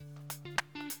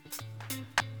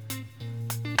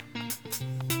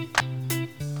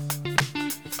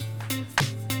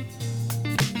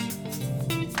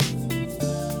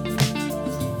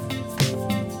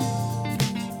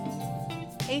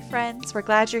friends. We're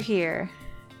glad you're here.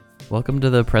 Welcome to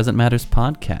the Present Matters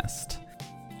podcast.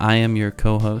 I am your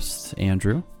co-host,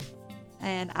 Andrew.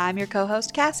 And I'm your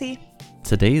co-host, Kassie.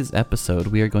 Today's episode,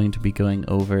 we are going to be going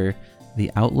over the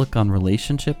outlook on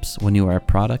relationships when you are a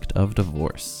product of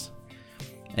divorce.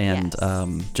 And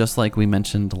Yes. Just like we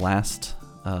mentioned last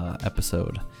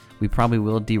episode, we probably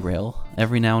will derail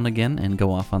every now and again and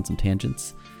go off on some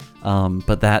tangents.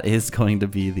 But that is going to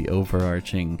be the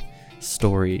overarching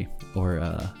story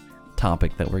or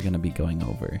topic that we're going to be going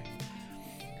over.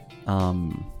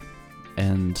 I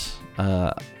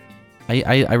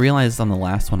realized on the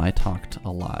last one I talked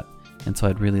a lot, and so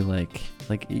I'd really like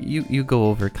you go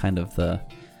over kind of the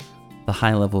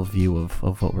high level view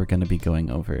of what we're going to be going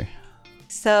over.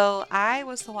 So I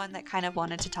was the one that kind of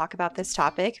wanted to talk about this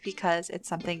topic because it's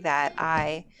something that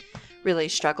I really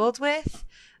struggled with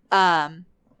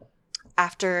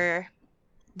after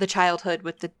the childhood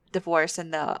with the divorce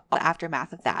and the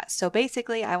aftermath of that. So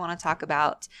basically, I want to talk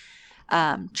about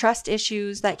trust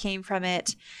issues that came from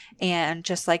it and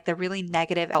just like the really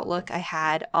negative outlook I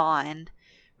had on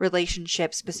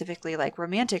relationships, specifically like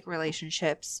romantic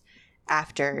relationships,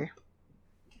 after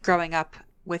growing up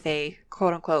with a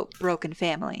quote unquote broken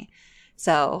family.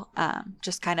 So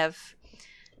just kind of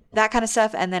that kind of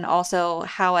stuff. And then also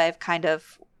how I've kind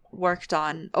of worked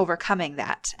on overcoming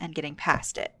that and getting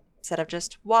past it instead of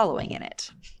just wallowing in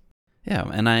it. Yeah,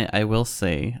 and I will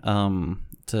say,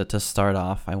 to start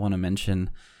off, I want to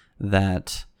mention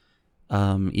that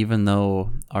even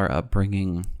though our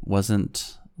upbringing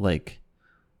wasn't like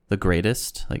the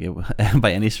greatest, like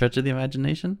by any stretch of the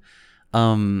imagination,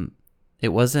 it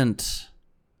wasn't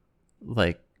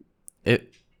like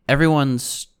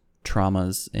everyone's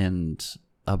traumas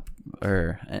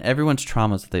or everyone's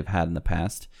traumas that they've had in the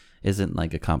past isn't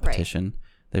like a competition. Right.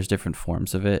 There's different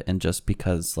forms of it, and just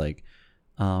because like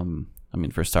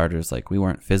for starters, like we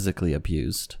weren't physically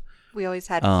abused. We always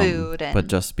had food, but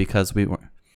just because we weren't,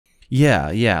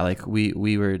 like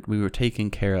we were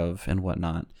taken care of and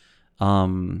whatnot.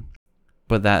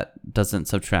 But that doesn't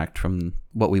subtract from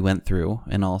what we went through,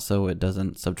 and also it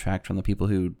doesn't subtract from the people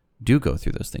who do go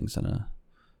through those things on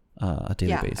a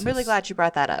daily basis. I'm really glad you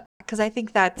brought that up because I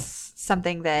think that's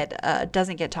something that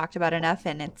doesn't get talked about enough,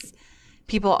 and it's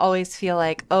people always feel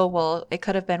like, oh, well, it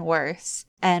could have been worse.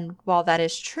 And while that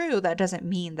is true, that doesn't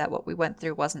mean that what we went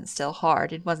through wasn't still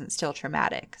hard. It wasn't still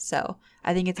traumatic. So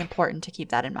I think it's important to keep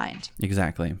that in mind.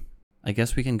 Exactly. I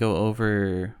guess we can go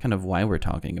over kind of why we're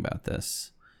talking about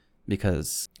this,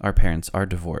 because our parents are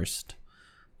divorced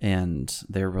and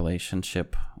their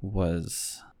relationship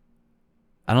was...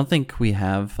 I don't think we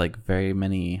have like very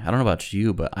many... I don't know about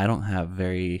you, but I don't have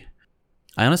very...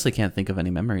 I honestly can't think of any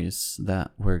memories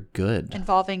that were good.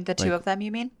 Involving the two of them,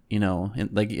 you mean? You know,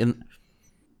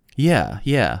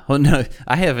 Yeah. Well, no,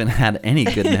 I haven't had any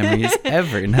good memories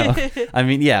ever. No, I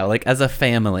mean, yeah, like as a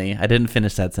family, I didn't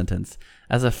finish that sentence.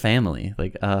 As a family,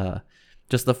 like,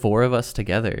 just the four of us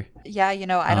together. Yeah,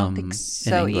 I don't think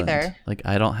so either. Like,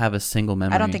 I don't have a single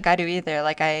memory. I don't think I do either.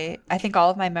 Like, I think all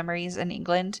of my memories in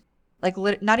England, like,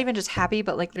 not even just happy,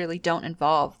 but like literally don't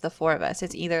involve the four of us.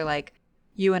 It's either like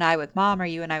you and I with mom or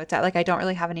you and I with dad. Like, I don't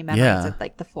really have any memories of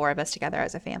like the four of us together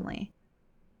as a family.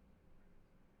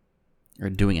 Or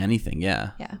doing anything,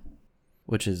 yeah. Yeah.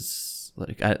 Which is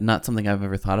like not something I've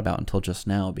ever thought about until just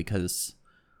now, because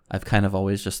I've kind of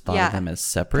always just thought of them as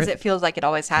separate. Because it feels like it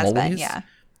always has been, yeah.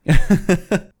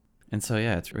 And so,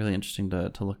 yeah, it's really interesting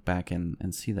to look back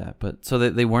and see that. But so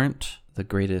they weren't the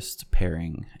greatest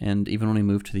pairing. And even when we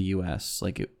moved to the U.S.,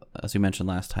 like as we mentioned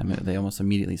last time, they almost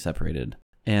immediately separated.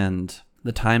 And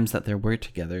the times that they were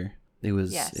together, it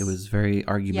was very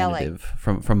argumentative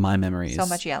from my memories. So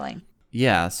much yelling.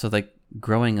 Yeah, so like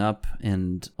growing up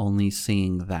and only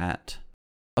seeing that,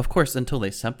 of course, until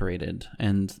they separated,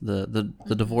 and the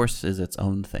divorce is its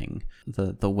own thing.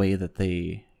 The way that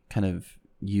they kind of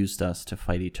used us to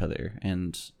fight each other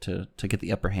and to get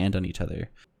the upper hand on each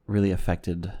other really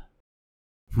affected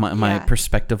my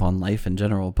perspective on life in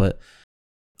general. But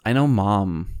I know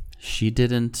mom, she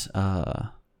didn't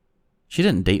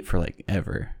date for like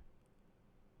ever.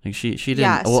 Like she didn't.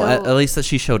 Yeah, well, at least that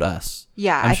she showed us.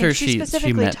 Yeah, I'm I sure think she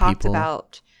specifically met talked people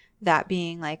about that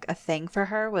being like a thing for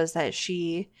her, was that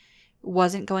she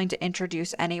wasn't going to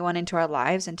introduce anyone into our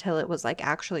lives until it was like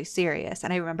actually serious.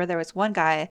 And I remember there was one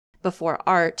guy before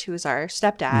Art, who was our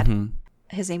stepdad. Mm-hmm.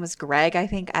 His name was Greg, I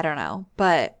think. I don't know,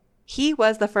 but he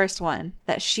was the first one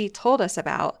that she told us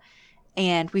about.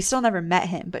 And we still never met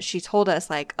him, but she told us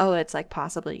like, oh, it's like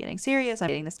possibly getting serious. I'm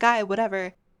dating this guy,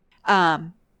 whatever.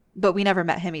 But we never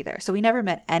met him either. So we never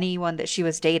met anyone that she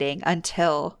was dating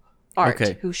until Art,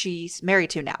 who she's married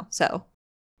to now. So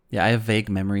Yeah, I have vague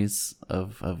memories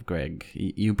of Greg.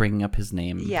 You bringing up his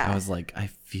name, Yeah. I was like, I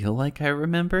feel like I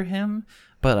remember him,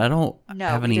 but I don't No,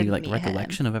 have we any didn't like meet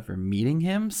recollection him. of ever meeting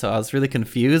him. So I was really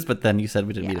confused. But then you said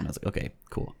we didn't meet Yeah. him. I was like, okay,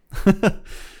 cool.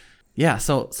 Yeah.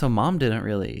 So mom didn't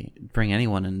really bring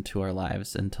anyone into our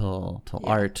lives until Yeah.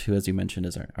 Art, who, as you mentioned,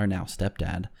 is our now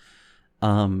stepdad.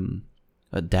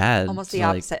 But dad, Almost the like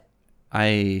opposite.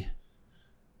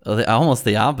 almost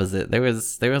the opposite. There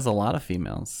was a lot of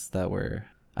females that were.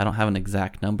 I don't have an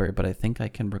exact number, but I think I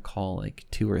can recall like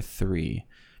 2 or 3.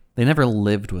 They never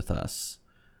lived with us,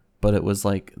 but it was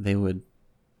like they would.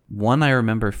 One I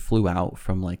remember flew out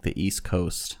from like the East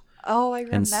Coast Oh, I and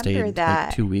remember stayed like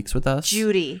that. 2 weeks with us,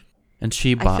 Judy. and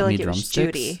she I bought feel me like it was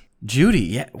drumsticks. Judy. Judy,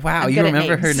 yeah, wow, I'm you good at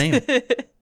remember her names. name?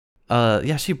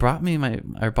 Yeah, she bought me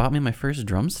my first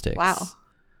drumsticks. Wow.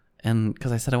 And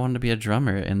because I said I wanted to be a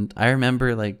drummer, and I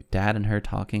remember like dad and her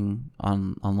talking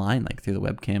online like through the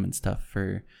webcam and stuff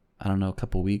for I don't know a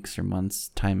couple weeks or months.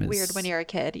 Time is Weird when you're a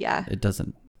kid, yeah. it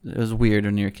doesn't. It was weird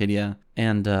when you're a kid, yeah.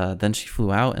 And then she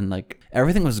flew out, and like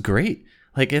everything was great.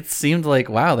 Like it seemed like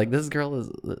wow, like this girl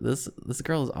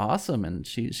is awesome, and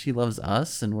she loves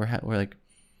us, and we're like,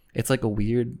 it's like a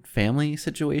weird family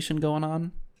situation going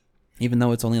on, even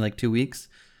though it's only like 2 weeks.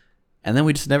 And then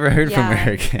we just never heard from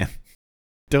her again.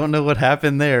 Don't know what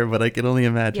happened there, but I can only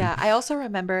imagine. Yeah, I also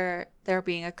remember there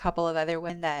being a couple of other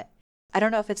women that I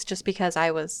don't know if it's just because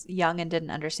I was young and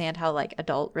didn't understand how like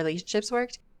adult relationships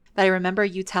worked, but I remember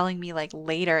you telling me like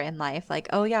later in life, like,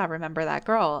 oh yeah, remember that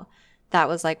girl that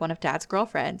was like one of dad's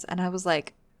girlfriends. And I was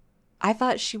like, I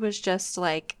thought she was just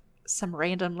like some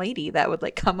random lady that would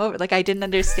like come over. Like I didn't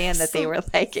understand that they were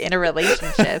like in a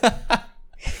relationship.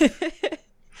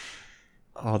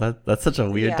 Oh, that's such a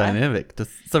weird dynamic.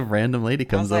 Just some random lady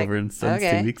comes over and spends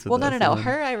 2 weeks with us. Well, no.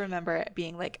 Her, I remember it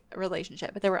being like a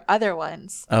relationship, but there were other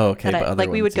ones. Oh, okay. That But other like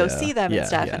we would ones, go yeah. see them and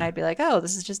stuff, Yeah. and I'd be like, oh,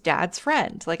 this is just dad's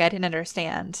friend. Like I didn't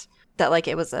understand that like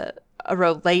it was a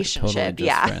relationship. Totally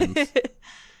just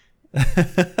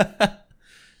friends.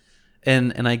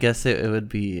 And I guess it would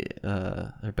be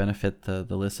or benefit the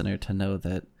listener to know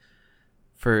that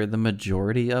for the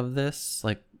majority of this,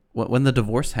 like when the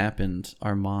divorce happened,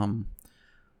 our mom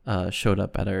showed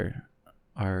up at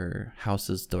our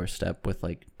house's doorstep with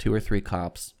like 2 or 3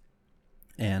 cops,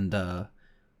 and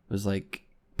was like,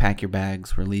 pack your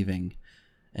bags, we're leaving.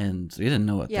 And we didn't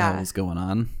know what the hell was going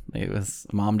on. It was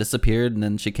mom disappeared, and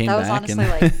then she came back. That was honestly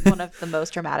like one of the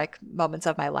most dramatic moments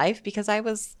of my life, because I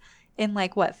was in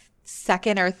like what,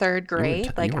 2nd or 3rd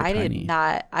grade. Like I tiny. did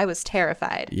not. I was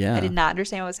terrified. Yeah, I did not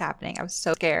understand what was happening. I was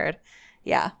so scared.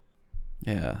 Yeah.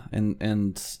 Yeah,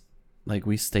 and like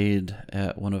we stayed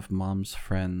at one of mom's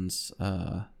friends'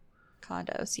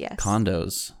 condos. Yes.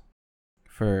 Condos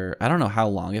for I don't know how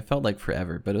long. It felt like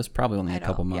forever, but it was probably only a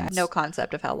couple months. Yeah, no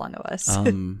concept of how long it was.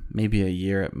 Maybe a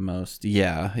year at most.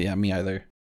 Yeah, me either.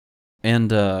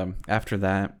 And after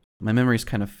that, my memory's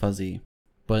kind of fuzzy,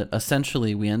 but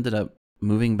essentially we ended up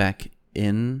moving back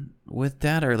in with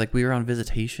dad, or like we were on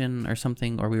visitation or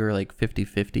something, or we were like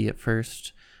 50-50 at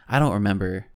first. I don't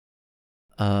remember.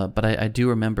 But I do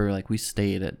remember like we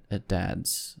stayed at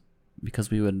dad's because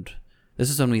this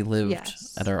is when we lived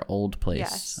at our old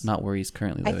place, not where he's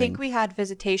currently living. I think we had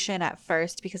visitation at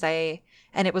first because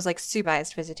and it was like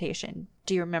supervised visitation.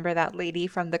 Do you remember that lady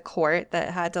from the court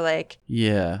that had to like...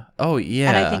 Yeah. Oh, yeah.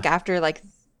 And I think after like,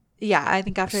 I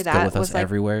think after Still that with us was like,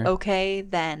 everywhere. Okay,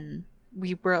 then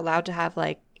we were allowed to have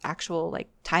like actual like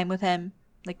time with him,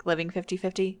 like living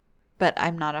 50-50. But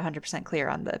I'm not 100% clear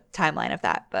on the timeline of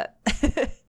that, but...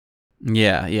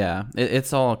 Yeah.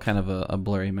 It's all kind of a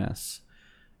blurry mess.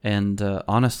 And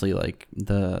honestly, like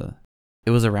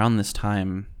it was around this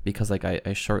time because like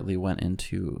I shortly went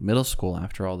into middle school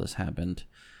after all this happened,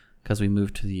 because we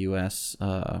moved to the U.S.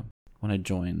 When I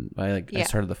joined. I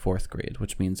started the 4th grade,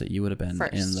 which means that you would have been in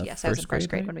the I was in first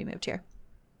grade when we moved here.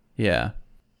 Yeah.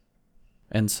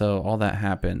 And so all that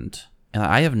happened, and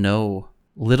I have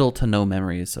little to no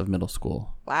memories of middle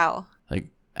school. Wow. Like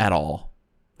at all.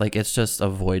 Like it's just a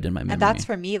void in my memory. And that's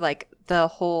for me, like the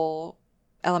whole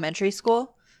elementary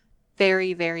school,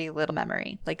 very, very little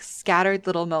memory. Like scattered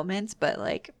little moments, but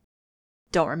like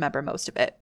don't remember most of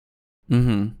it.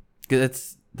 Mm-hmm.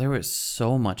 There was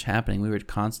so much happening. We were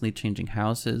constantly changing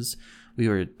houses. We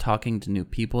were talking to new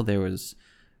people. There was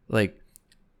like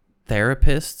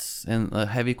therapists and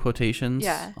heavy quotations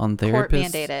on therapists. Court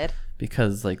mandated.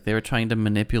 Because like they were trying to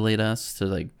manipulate us to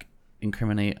like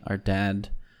incriminate our dad.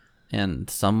 And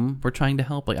some were trying to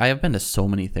help. Like I have been to so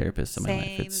many therapists in my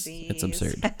life. It's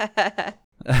absurd.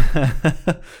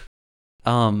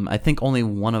 I think only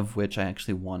one of which I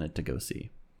actually wanted to go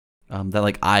see. That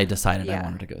like I decided I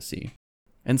wanted to go see.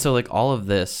 And so like all of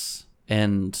this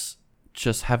and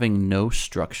just having no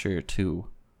structure to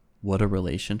what a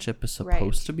relationship is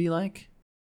supposed to be like.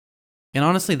 And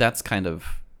honestly, that's kind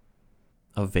of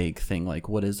a vague thing. Like,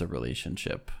 what is a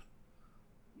relationship?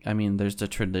 I mean, there's the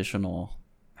traditional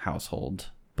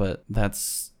household, but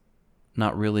that's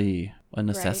not really a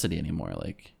necessity anymore.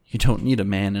 Like, you don't need a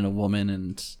man and a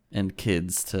woman and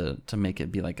kids to make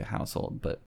it be like a household,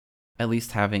 but at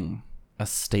least having a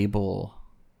stable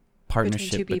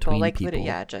partnership between people,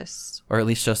 or at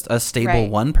least just a stable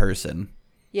one person.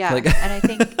 Yeah, like, and I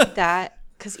think that,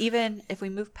 because even if we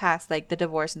move past like the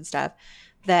divorce and stuff,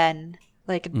 then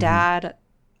like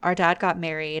our dad got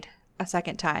married a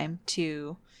second time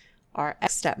to our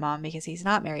ex-stepmom because he's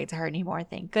not married to her anymore,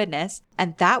 thank goodness.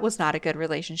 And that was not a good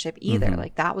relationship either.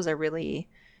 Like, that was a really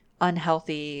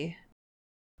unhealthy.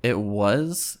 It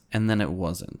was, and then it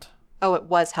wasn't. Oh, it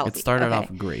was healthy. It started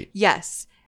off great. Yes.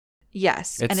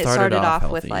 And it started off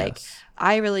healthy, with like,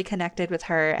 I really connected with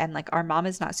her, and like our mom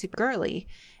is not super girly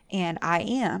and I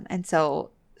am. And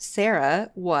so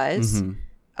Sarah was,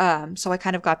 so I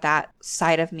kind of got that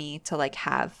side of me to like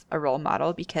have a role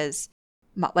model because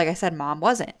like I said, mom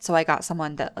wasn't. So I got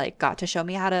someone that like got to show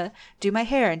me how to do my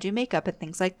hair and do makeup and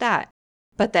things like that.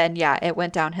 But then, yeah, it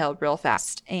went downhill real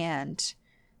fast. And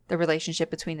the relationship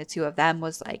between the two of them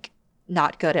was like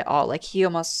not good at all. Like he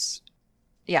almost,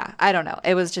 yeah, I don't know.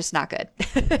 It was just not good.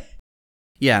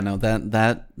 Yeah, no,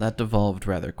 that devolved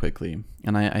rather quickly.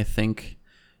 And I think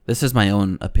this is my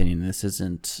own opinion. This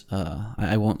isn't,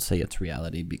 I won't say it's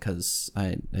reality because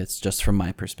it's just from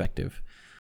my perspective.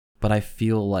 But I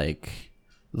feel like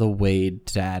the way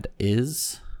dad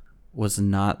was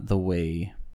not the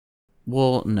way,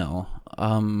 well, no.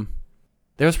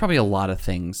 There was probably a lot of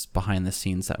things behind the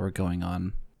scenes that were going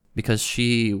on because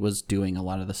she was doing a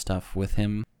lot of the stuff with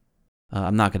him.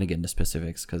 I'm not going to get into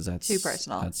specifics because that's too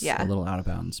personal. That's a little out of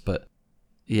bounds. But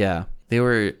yeah, they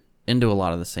were into a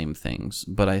lot of the same things.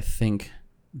 But I think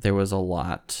there was a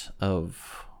lot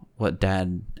of what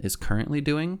dad is currently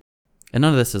doing. And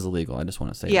none of this is illegal. I just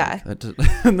want to say,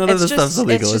 none of this stuff's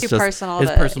illegal. It's just his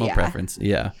personal preference.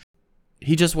 Yeah,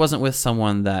 he just wasn't with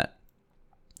someone that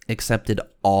accepted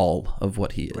all of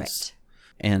what he is,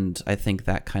 and I think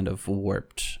that kind of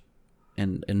warped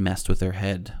and messed with their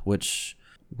head, which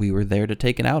we were there to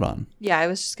take it out on. Yeah, I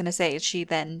was just gonna say she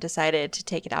then decided to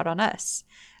take it out on us,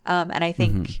 and I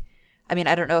think, I mean,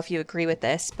 I don't know if you agree with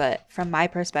this, but from my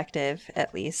perspective,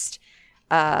 at least.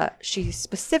 She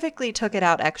specifically took it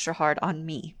out extra hard on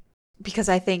me because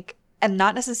I think, and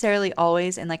not necessarily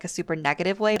always in like a super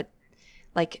negative way, but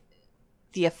like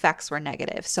the effects were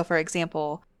negative. So for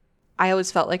example, I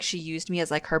always felt like she used me as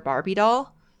like her Barbie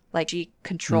doll. Like she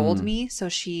controlled me. So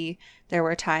there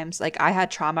were times like I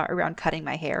had trauma around cutting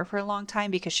my hair for a long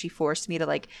time because she forced me to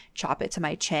like chop it to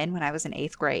my chin when I was in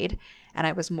 8th grade. And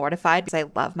I was mortified because I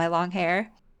love my long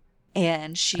hair.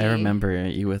 And I remember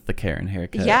you with the Karen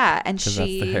haircut. Yeah, and that's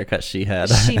the haircut she had.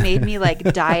 She made me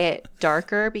like dye it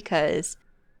darker because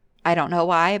I don't know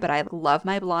why, but I love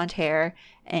my blonde hair,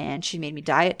 and she made me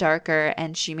dye it darker,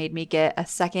 and she made me get a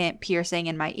second piercing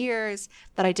in my ears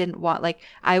that I didn't want. Like,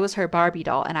 I was her Barbie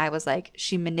doll, and I was like,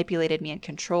 she manipulated me and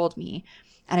controlled me,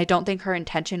 and I don't think her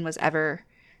intention was ever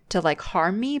to like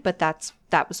harm me, but that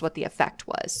was what the effect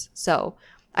was. So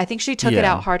I think she took it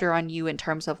out harder on you in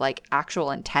terms of like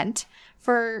actual intent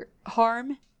for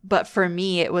harm. But for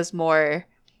me, it was more,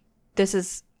 this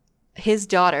is his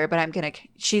daughter, but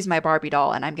she's my Barbie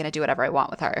doll and I'm going to do whatever I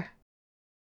want with her.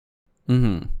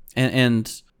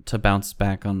 And to bounce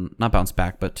back on, not bounce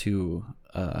back, but to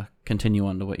continue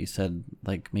on to what you said,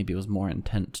 like maybe it was more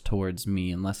intent towards me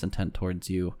and less intent towards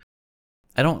you.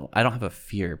 I don't have a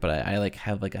fear, but I like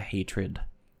have like a hatred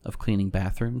of cleaning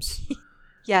bathrooms.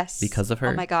 Yes. Because of her.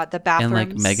 Oh my God, the bathrooms.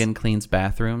 And like Megan cleans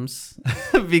bathrooms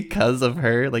because of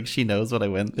her. Like she knows what I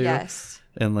went through. Yes.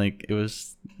 And like it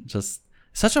was just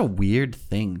such a weird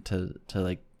thing to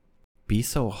like be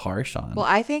so harsh on. Well,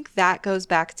 I think that goes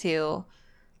back to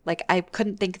like I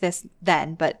couldn't think this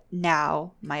then, but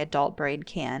now my adult brain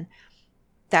can.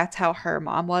 That's how her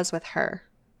mom was with her.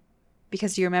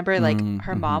 Because you remember, like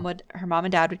her mom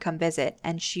and dad would come visit,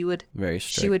 and she would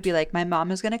be like, my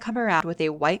mom is going to come around with a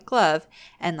white glove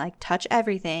and like touch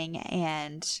everything.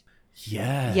 And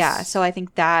yeah, so I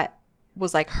think that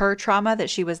was like her trauma that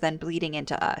she was then bleeding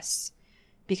into us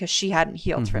because she hadn't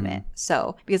healed from it.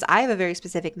 So because I have a very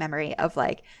specific memory of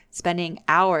like spending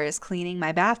hours cleaning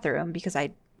my bathroom because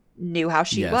I knew how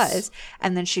she was.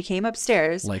 And then she came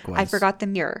upstairs. Likewise. I forgot the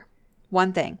mirror.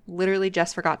 One thing, literally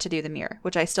just forgot to do the mirror,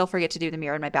 which I still forget to do the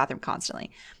mirror in my bathroom constantly.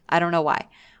 I don't know why.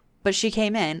 But she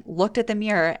came in, looked at the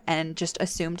mirror, and just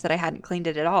assumed that I hadn't cleaned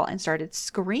it at all and started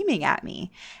screaming at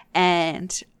me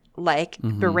and like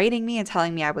Mm-hmm. berating me and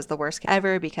telling me I was the worst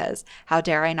ever because how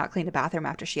dare I not clean the bathroom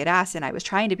after she had asked. And I was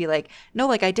trying to be like, no,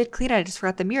 like I did clean it. I just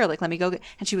forgot the mirror. Like, let me go.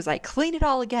 And she was like, clean it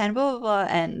all again, blah, blah, blah.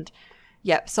 And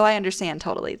yep. So I understand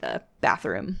totally the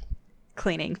bathroom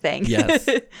cleaning thing. Yes.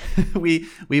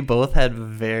 we both had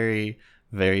very,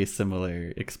 very similar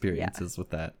Yeah. experiences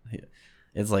with that.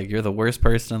 It's like, you're the worst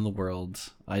person in the world.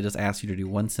 I just asked you to do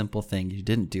one simple thing. You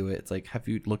didn't do it. It's like, have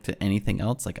you looked at anything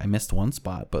else? Like, I missed one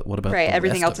spot, but what about Right. the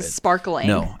Everything rest else of is it? sparkling.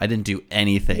 No, I didn't do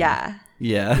anything. Yeah.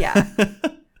 Yeah. Yeah.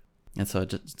 And so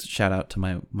just shout out to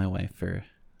my wife for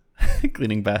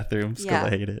cleaning bathrooms because Yeah. I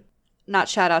hate it. Not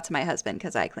shout out to my husband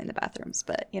because I clean the bathrooms,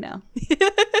 but you know,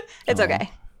 it's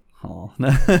okay. Oh.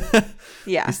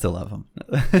 Yeah. You still love him.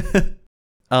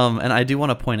 And I do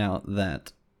want to point out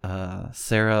that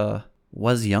Sarah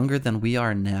was younger than we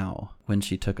are now when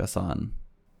she took us on.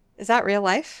 Is that real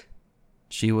life?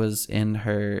 She was in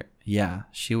her,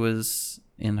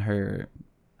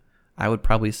 I would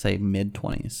probably say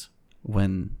mid-20s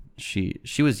when she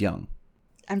was young.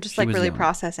 I'm just She like was really young.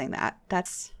 processing that.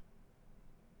 That's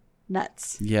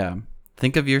nuts. Yeah.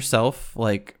 Think of yourself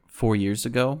like 4 years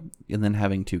ago and then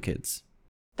having 2 kids.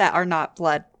 That are not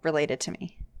blood related to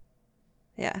me.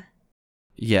 Yeah.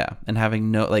 Yeah, and having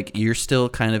no, like, you're still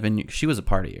kind of in, she was a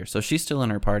partier, so she's still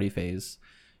in her party phase.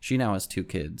 She now has 2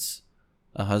 kids,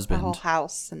 a A husband, whole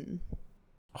house and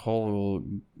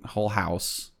whole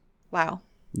house. wow.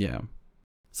 Yeah.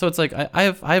 So it's like, I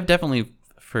have definitely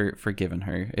forgiven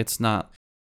her. It's not,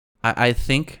 I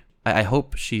think, I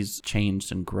hope she's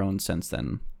changed and grown since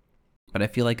then. But I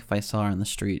feel like if I saw her on the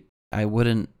street, I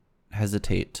wouldn't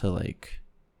hesitate to like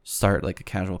start like a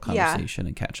casual conversation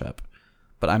and catch up.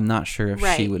 But I'm not sure if she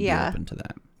Right, would yeah. be open to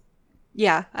that.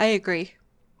 Yeah, I agree.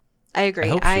 I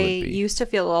hope she I would be. used to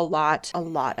feel a lot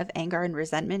of anger and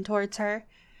resentment towards her.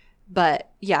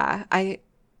 But yeah, I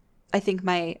think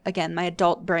my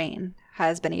adult brain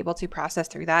has been able to process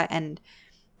through that and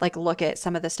like look at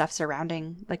some of the stuff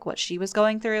surrounding like what she was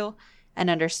going through and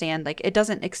understand like it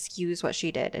doesn't excuse what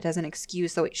she did. It doesn't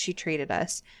excuse the way she treated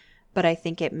us, but I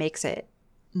think it makes it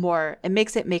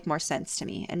make more sense to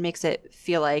me and makes it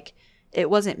feel like it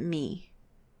wasn't me,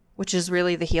 which is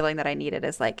really the healing that I needed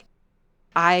is like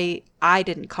I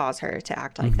didn't cause her to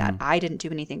act like that. I didn't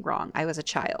do anything wrong. I was a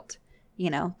child, you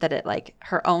know, that it like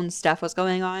her own stuff was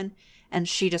going on and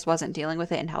she just wasn't dealing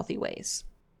with it in healthy ways.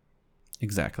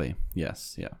 Exactly.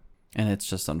 Yes. Yeah. And it's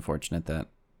just unfortunate that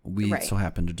we Right. so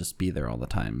happen to just be there all the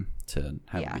time to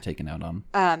have it Yeah. be taken out on.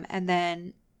 And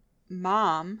then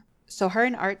mom, so her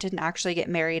and Art didn't actually get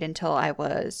married until I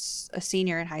was a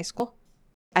senior in high school.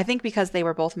 I think because they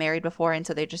were both married before and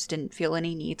so they just didn't feel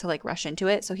any need to like rush into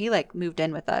it. So he like moved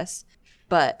in with us,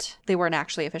 but they weren't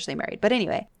actually officially married. But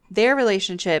anyway, their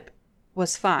relationship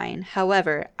was fine.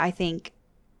 However, I think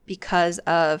because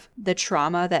of the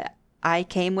trauma that I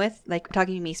came with, like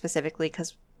talking to me specifically,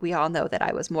 because we all know that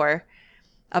I was more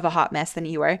of a hot mess than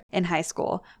you were in high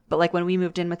school. But like when we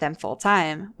moved in with them full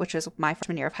time, which was my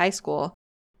freshman year of high school,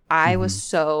 I was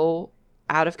so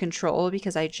out of control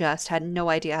because I just had no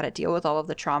idea how to deal with all of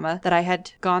the trauma that I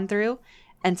had gone through.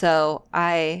 And so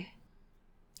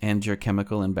And your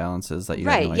chemical imbalances that you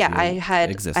right, had no idea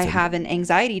existed. I have an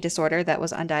anxiety disorder that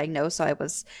was undiagnosed. So it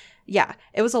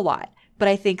was a lot. But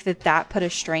I think that put a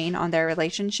strain on their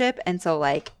relationship. And so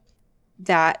like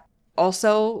that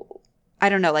also, I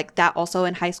don't know, like that also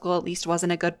in high school at least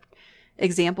wasn't a good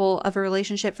example of a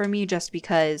relationship for me just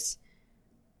because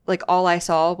like all I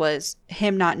saw was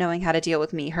him not knowing how to deal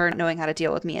with me, her not knowing how to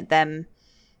deal with me, and them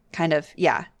kind of,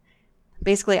 yeah.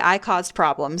 Basically, I caused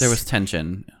problems. There was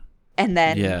tension. And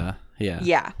then,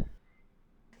 Yeah.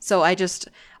 So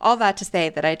all that to say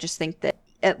that I just think that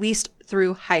at least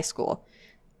through high school,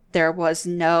 there was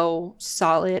no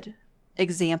solid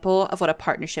example of what a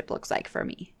partnership looks like for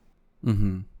me.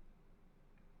 Mm-hmm.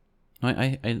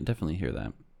 I definitely hear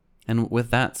that. And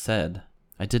with that said,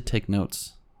 I did take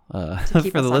notes for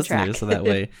keep the us on listeners, track. so that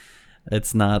way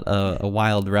it's not a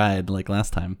wild ride like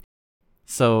last time.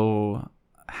 So,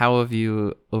 how have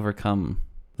you overcome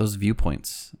those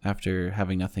viewpoints after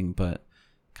having nothing but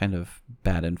kind of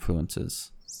bad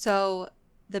influences? So,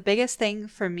 the biggest thing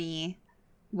for me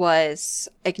was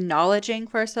acknowledging,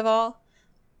 first of all,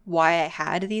 why I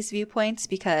had these viewpoints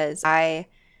because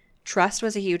trust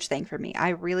was a huge thing for me. I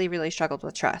really, really struggled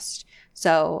with trust.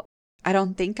 So I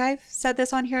don't think I've said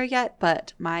this on here yet,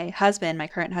 but my husband, my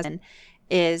current husband,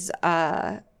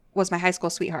 was my high school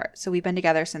sweetheart. So we've been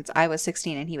together since I was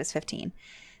 16 and he was 15.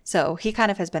 So he kind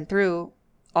of has been through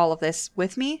all of this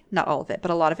with me, not all of it,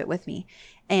 but a lot of it with me.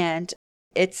 And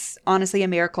It's honestly a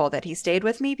miracle that he stayed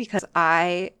with me because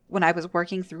when I was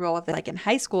working through all of it, like in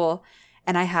high school,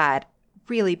 and I had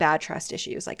really bad trust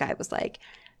issues, like I was like,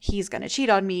 he's going to cheat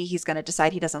on me. He's going to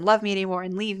decide he doesn't love me anymore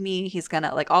and leave me. He's going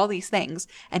to like all these things.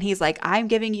 And he's like, I'm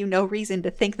giving you no reason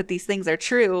to think that these things are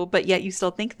true, but yet you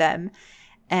still think them.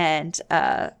 And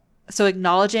so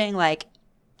acknowledging like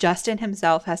Justin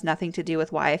himself has nothing to do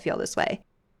with why I feel this way.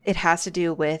 It has to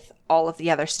do with all of the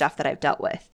other stuff that I've dealt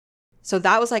with. So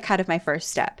that was like kind of my first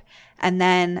step. And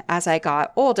then as I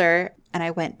got older and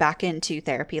I went back into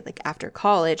therapy, like after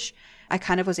college, I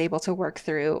kind of was able to work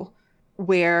through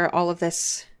where all of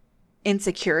this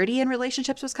insecurity in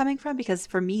relationships was coming from. Because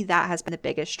for me, that has been the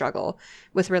biggest struggle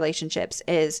with relationships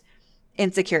is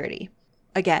insecurity.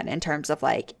 Again, in terms of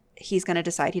like, he's going to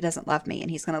decide he doesn't love me and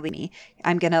he's going to leave me.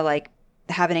 I'm going to like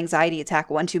have an anxiety attack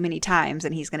one too many times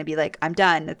and he's going to be like, I'm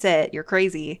done. That's it. You're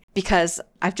crazy. Because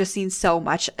I've just seen so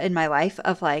much in my life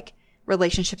of like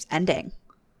relationships ending.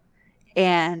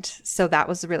 And so that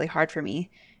was really hard for me.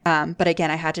 But again,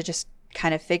 I had to just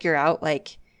kind of figure out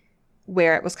like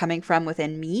where it was coming from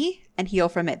within me and heal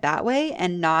from it that way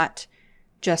and not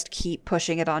just keep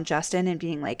pushing it on Justin and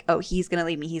being like, oh, he's going to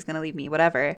leave me. He's going to leave me,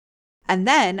 whatever. And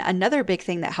then another big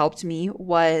thing that helped me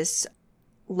was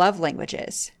love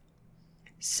languages.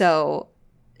 So,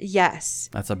 yes.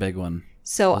 That's a big one.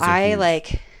 So I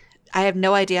have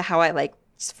no idea how I like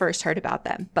first heard about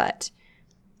them, but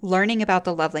learning about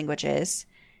the love languages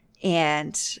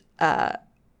and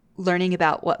learning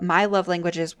about what my love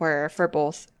languages were for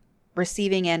both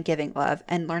receiving and giving love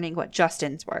and learning what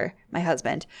Justin's were, my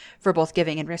husband, for both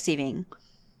giving and receiving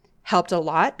helped a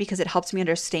lot because it helped me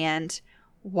understand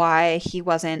why he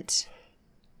wasn't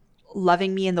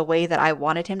loving me in the way that I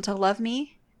wanted him to love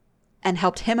me. And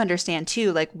helped him understand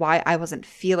too, like why I wasn't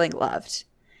feeling loved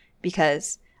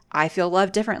because I feel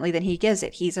love differently than he gives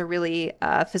it. He's a really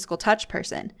physical touch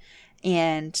person.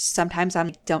 And sometimes I'm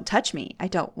like, don't touch me. I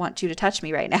don't want you to touch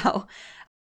me right now.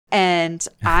 And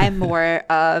I'm more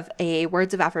of a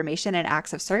words of affirmation and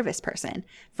acts of service person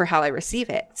for how I receive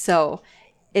it. So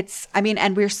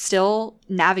and we're still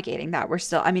navigating that.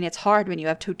 It's hard when you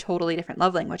have two totally different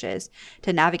love languages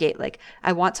to navigate. Like,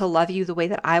 I want to love you the way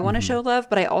that I want to show love,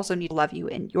 but I also need to love you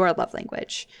in your love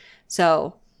language.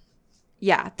 So,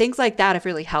 yeah, things like that have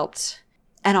really helped.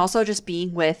 And also just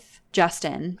being with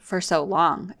Justin for so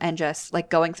long and just like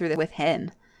going through it with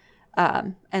him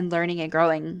and learning and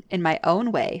growing in my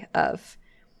own way of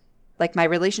like my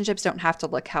relationships don't have to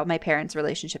look how my parents'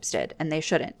 relationships did, and they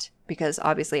shouldn't because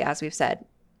obviously, as we've said,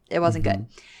 it wasn't good.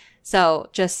 So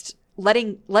just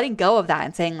letting go of that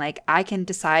and saying like, I can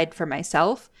decide for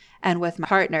myself and with my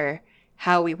partner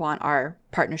how we want our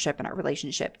partnership and our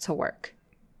relationship to work.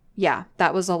 Yeah,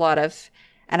 that was a lot of,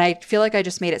 and I feel like I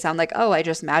just made it sound like, oh, I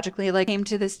just magically like came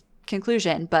to this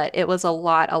conclusion, but it was a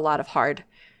lot of hard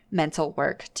mental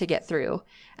work to get through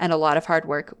and a lot of hard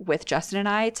work with Justin and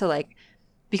I to like,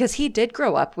 because he did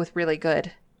grow up with really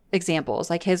good examples.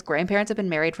 Like his grandparents have been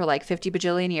married for like 50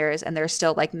 bajillion years and they're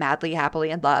still like madly happily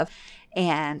in love.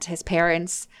 And his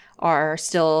parents are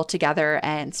still together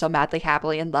and still madly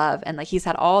happily in love. And like he's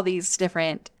had all these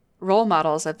different role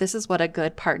models of this is what a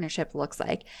good partnership looks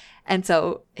like. And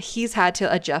so he's had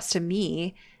to adjust to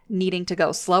me needing to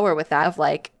go slower with that of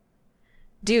like,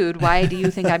 dude, why do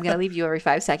you think I'm going to leave you every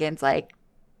 5 seconds? Like,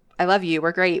 I love you.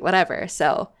 We're great, whatever.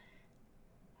 So,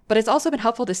 but it's also been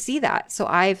helpful to see that. So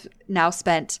I've now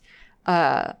spent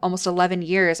almost 11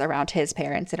 years around his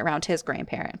parents and around his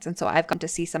grandparents. And so I've come to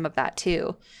see some of that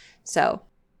too. So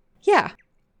yeah,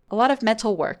 a lot of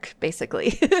mental work,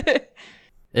 basically.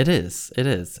 It is.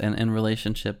 And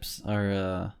relationships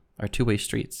are two-way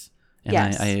streets. And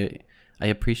yes. I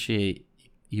appreciate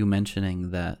you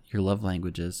mentioning that your love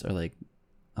languages are like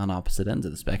on opposite ends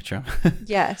of the spectrum.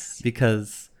 Yes.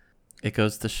 Because it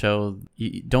goes to show,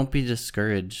 don't be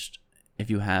discouraged if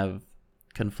you have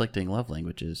conflicting love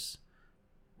languages.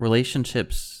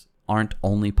 Relationships aren't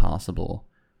only possible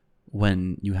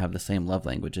when you have the same love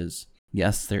languages.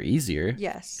 Yes, they're easier.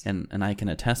 Yes. And I can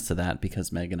attest to that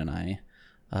because Megan and I,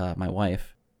 my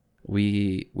wife,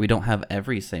 we don't have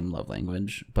every same love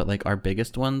language, but like our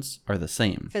biggest ones are the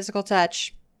same. Physical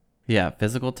touch. Yeah,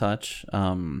 physical touch.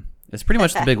 It's pretty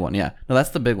much the big one. Yeah. No,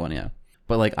 that's the big one. Yeah.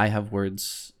 But like I have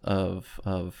words of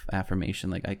affirmation.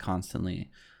 Like I constantly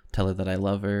tell her that I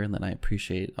love her and that I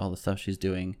appreciate all the stuff she's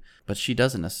doing. But she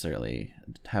doesn't necessarily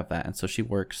have that, and so she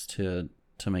works to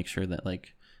make sure that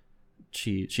like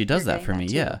she does that for me.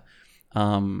 Yeah.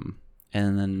 And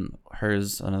then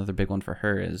another big one for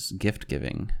her is gift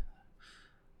giving.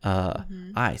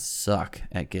 Mm-hmm. I suck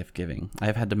at gift giving.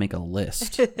 I've had to make a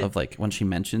list of like when she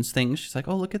mentions things, she's like,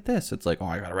 "Oh, look at this." It's like, "Oh,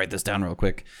 I gotta write this down real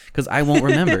quick," because I won't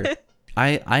remember.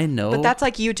 I But know. that's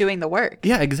like you doing the work.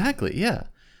 Yeah, exactly. Yeah,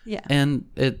 Yeah. and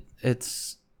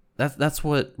that's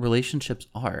what relationships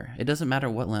are. It doesn't matter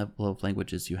what level of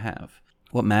languages you have.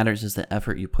 What matters is the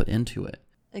effort you put into it.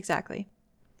 Exactly.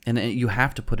 And you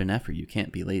have to put an effort. You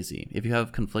can't be lazy. If you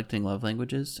have conflicting love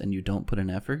languages and you don't put an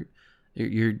effort,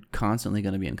 you're constantly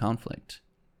going to be in conflict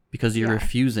because you're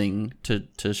refusing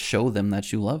to show them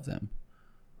that you love them.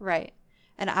 Right.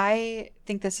 And I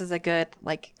think this is a good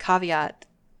like caveat.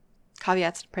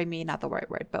 Caveats probably me not the right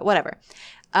word, but whatever.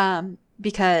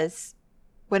 Because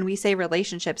when we say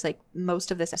relationships, like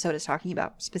most of this episode is talking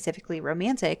about specifically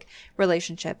romantic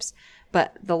relationships,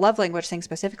 but the love language thing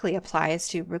specifically applies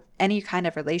to any kind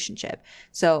of relationship.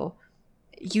 So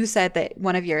you said that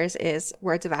one of yours is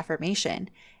words of affirmation,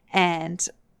 and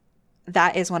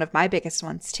that is one of my biggest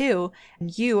ones too.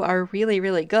 And you are really,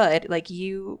 really good. Like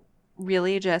you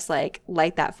really just like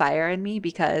light that fire in me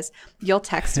because you'll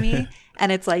text me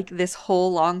and it's like this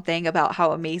whole long thing about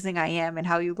how amazing I am and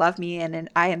how you love me and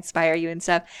I inspire you and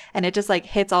stuff. And it just like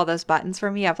hits all those buttons for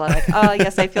me. I'm like, oh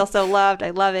yes, I feel so loved. I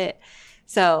love it.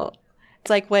 So it's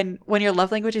like when your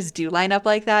love languages do line up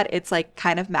like that, it's like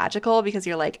kind of magical because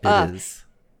you're like, It is.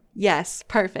 yes,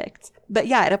 perfect. But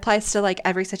yeah, it applies to like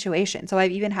every situation. So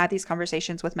I've even had these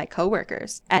conversations with my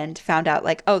coworkers and found out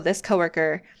like, oh, this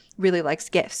coworker really likes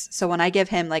gifts. So when I give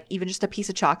him like even just a piece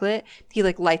of chocolate, he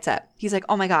like lights up. He's like,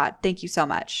 "Oh my God, thank you so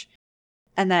much."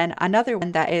 And then another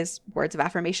one that is words of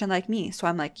affirmation like me. So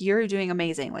I'm like, "You're doing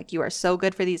amazing. Like you are so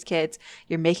good for these kids.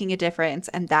 You're making a difference."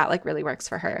 And that like really works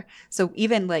for her. So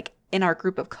even like in our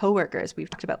group of coworkers, we've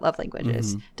talked about love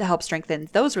languages to help strengthen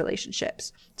those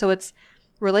relationships. So it's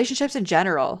relationships in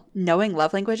general, knowing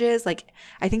love languages. Like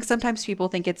I think sometimes people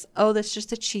think it's, oh, that's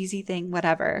just a cheesy thing,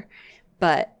 whatever.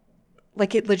 But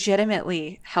like it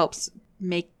legitimately helps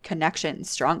make connections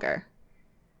stronger.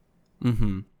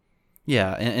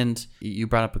 Yeah, and you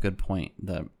brought up a good point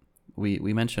that we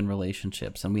mentioned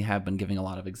relationships, and we have been giving a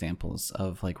lot of examples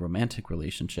of like romantic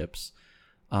relationships.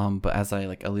 But as I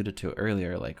like alluded to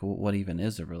earlier, like what even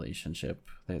is a relationship?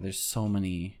 There's so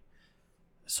many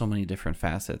different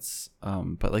facets.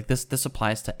 But like this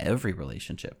applies to every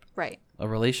relationship. Right. A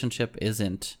relationship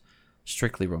isn't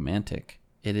strictly romantic.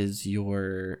 It is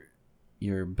your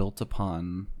built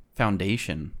upon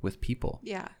foundation with people.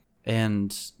 Yeah.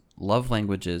 And love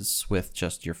languages with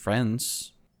just your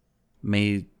friends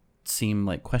may seem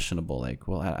like questionable. Like,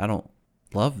 well, I don't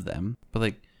love them, but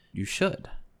like you should.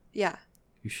 Yeah.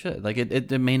 You should. Like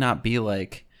it may not be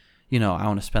like, you know, I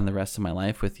want to spend the rest of my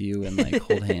life with you and like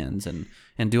hold hands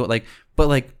and do it like, but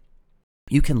like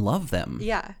you can love them.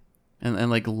 Yeah. And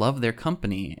like love their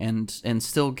company and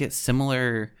still get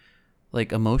similar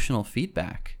like emotional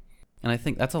feedback. And I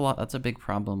think that's a big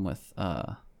problem with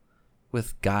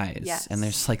guys. Yes. And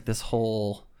there's like this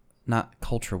whole, not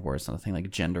culture war, it's not a thing, like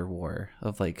gender war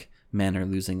of like men are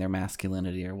losing their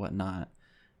masculinity or whatnot.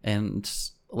 And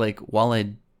like while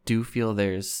I do feel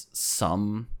there's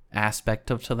some aspect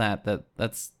to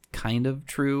that's kind of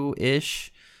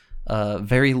true-ish,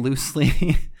 very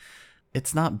loosely,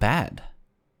 it's not bad.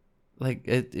 Like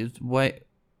it's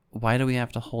why do we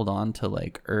have to hold on to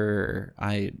like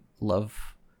I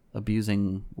love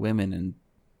abusing women and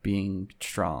being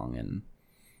strong and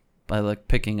by like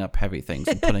picking up heavy things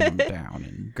and putting them down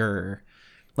and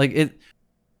like it,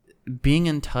 being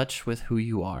in touch with who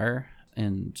you are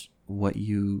and what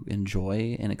you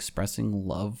enjoy and expressing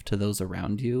love to those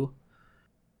around you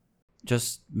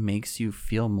just makes you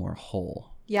feel more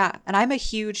whole. Yeah. And I'm a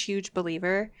huge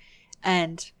believer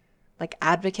and like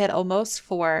advocate almost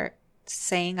for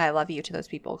saying I love you to those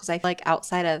people. Because I feel like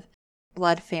outside of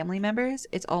blood family members,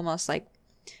 it's almost like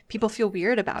people feel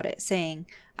weird about it saying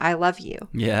I love you.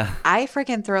 Yeah. I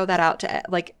freaking throw that out to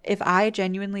like if I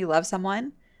genuinely love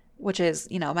someone, which is,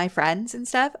 you know, my friends and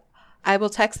stuff, I will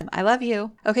text them, I love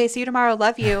you. Okay, see you tomorrow.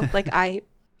 Love you.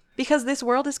 Because this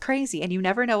world is crazy and you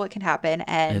never know what can happen.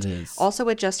 And It is. also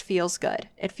it just feels good.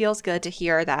 It feels good to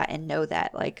hear that and know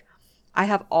that like I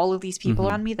have all of these people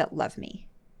around me that love me.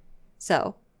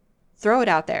 So throw it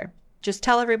out there. Just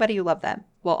tell everybody you love them.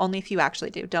 Well, only if you actually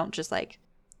do. Don't just like,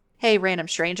 hey, random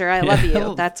stranger, I love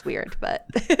you. That's weird, but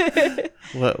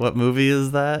what movie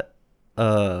is that?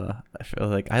 I feel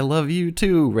like I love you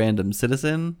too, random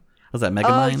citizen. Was that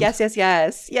Megamind? Oh,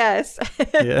 yes.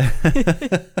 Yeah.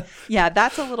 Yeah,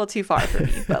 that's a little too far for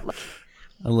me, but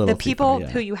like, the people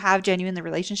who you have genuine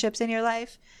relationships in your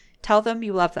life, tell them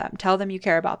you love them. Tell them you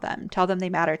care about them. Tell them they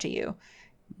matter to you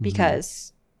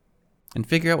because And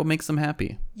figure out what makes them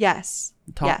happy. Yes.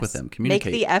 Talk with them.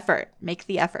 Communicate. Make the effort. Make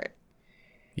the effort.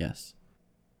 Yes.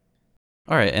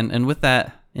 All right. And with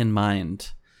that in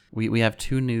mind, we have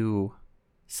 2 new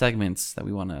segments that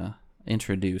we want to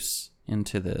introduce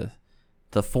into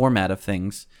the format of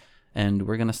things. And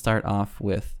we're going to start off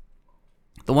with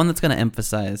the one that's going to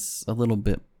emphasize a little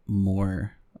bit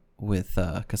more with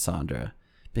Cassandra,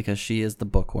 because she is the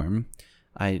bookworm.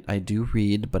 I do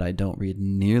read, but I don't read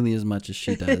nearly as much as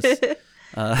she does.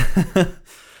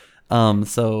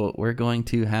 So we're going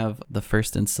to have the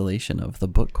first installation of the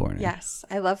book corner. Yes.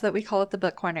 I love that we call it the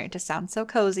book corner. It just sounds so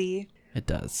cozy. It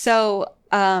does. So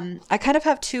I kind of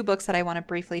have 2 books that I want to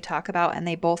briefly talk about, and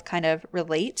they both kind of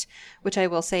relate, which I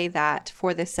will say that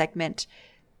for this segment,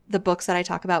 the books that I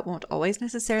talk about won't always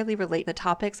necessarily relate to the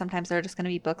topic. Sometimes they're just going to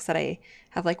be books that I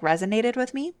have like resonated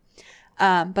with me.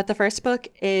 But the first book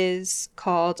is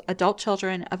called Adult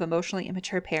Children of Emotionally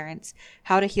Immature Parents,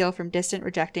 How to Heal from Distant,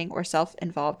 Rejecting, or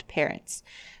Self-Involved Parents.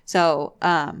 So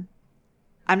I'm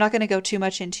not going to go too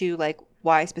much into like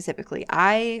why specifically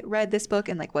I read this book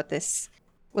and like what this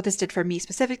did for me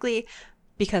specifically,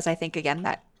 because I think, again,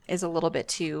 that is a little bit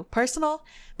too personal.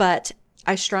 But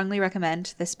I strongly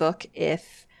recommend this book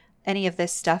if any of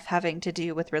this stuff having to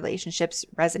do with relationships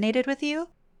resonated with you,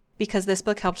 because this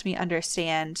book helped me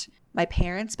understand my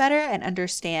parents better and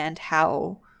understand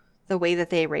how the way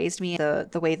that they raised me,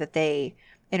 the way that they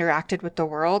interacted with the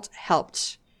world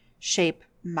helped shape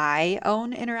my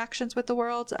own interactions with the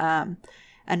world,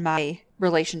 and my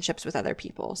relationships with other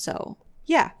people. So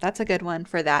yeah, that's a good one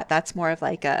for that. That's more of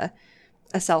like a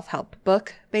self-help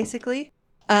book, basically.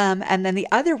 And then the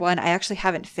other one, I actually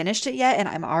haven't finished it yet, and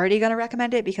I'm already going to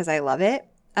recommend it because I love it.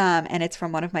 And it's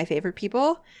from one of my favorite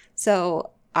people.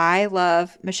 So I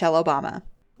love Michelle Obama.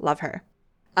 Love her.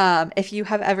 If you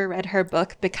have ever read her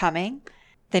book, Becoming,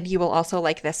 then you will also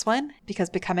like this one, because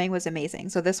Becoming was amazing.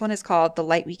 So this one is called The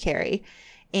Light We Carry.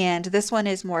 And this one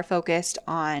is more focused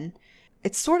on,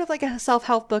 it's sort of like a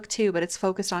self-help book too, but it's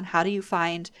focused on how do you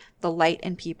find the light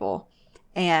in people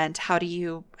and how do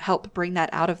you help bring that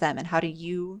out of them and how do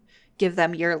you give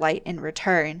them your light in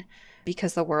return,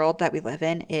 because the world that we live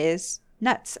in is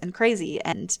nuts and crazy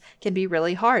and can be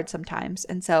really hard sometimes.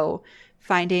 And so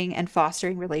finding and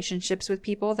fostering relationships with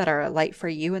people that are a light for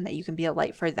you and that you can be a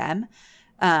light for them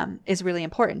is really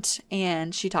important.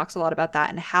 And she talks a lot about that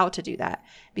and how to do that,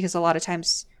 because a lot of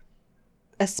times,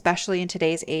 especially in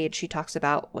today's age, she talks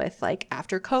about with like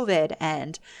after COVID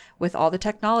and with all the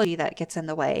technology that gets in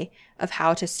the way of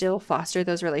how to still foster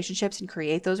those relationships and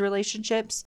create those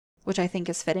relationships, which I think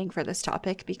is fitting for this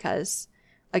topic because,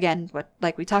 again, what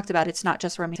like we talked about, it's not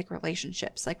just romantic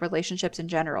relationships. Like relationships in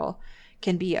general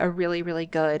can be a really, really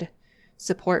good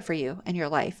support for you in your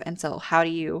life. And so how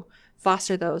do you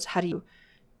foster those? How do you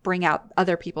bring out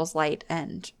other people's light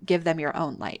and give them your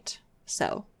own light?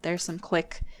 So there's some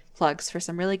quick plugs for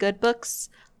some really good books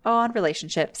on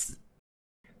relationships.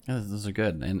 Yeah, those are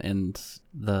good. And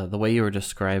the way you were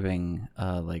describing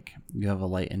like you have a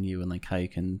light in you and like how you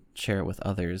can share it with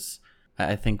others,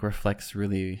 I think reflects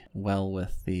really well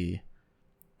with the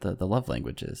love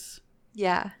languages.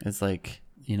 Yeah. It's like,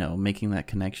 you know, making that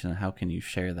connection and how can you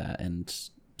share that and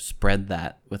spread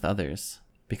that with others,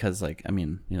 because like, I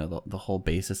mean, you know, the whole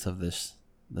basis of this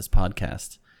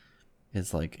podcast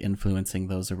is like influencing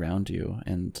those around you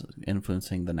and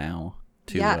influencing the now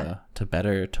to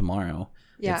better tomorrow.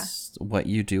 Yeah. It's what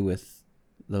you do with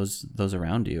those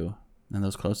around you and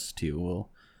those closest to you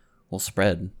will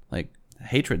spread. Like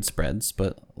hatred spreads,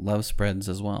 but love spreads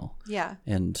as well. Yeah.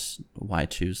 And why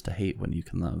choose to hate when you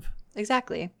can love?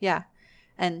 Exactly. Yeah.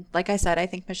 And like I said, I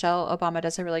think Michelle Obama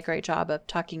does a really great job of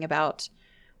talking about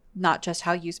not just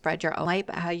how you spread your own light,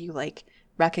 but how you like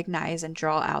recognize and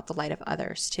draw out the light of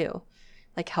others too.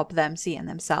 Like help them see in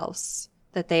themselves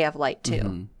that they have light too.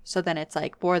 Mm-hmm. So then it's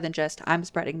like more than just I'm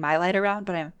spreading my light around,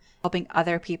 but I'm helping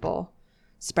other people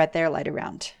spread their light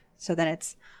around. So then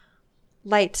it's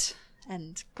light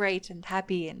and great and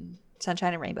happy and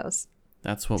sunshine and rainbows.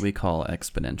 That's what we call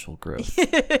exponential growth.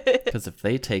 Because if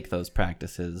they take those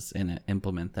practices and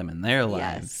implement them in their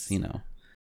lives, you know.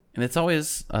 And it's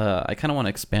always, I kind of want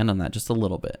to expand on that just a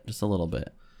little bit.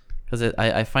 Because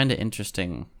I find it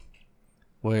interesting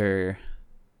where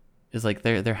it's like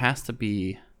there has to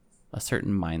be a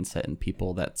certain mindset in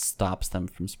people that stops them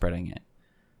from spreading it.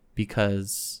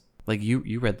 Because like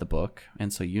you read the book,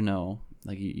 and so you know,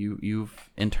 like you've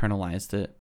internalized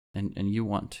it. And you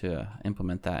want to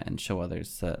implement that and show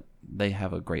others that they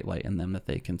have a great light in them that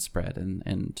they can spread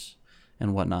and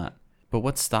whatnot. But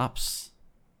what stops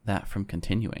that from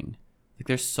continuing? Like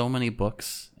there's so many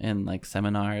books and like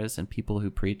seminars and people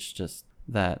who preach just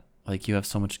that like you have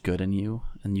so much good in you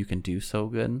and you can do so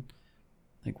good.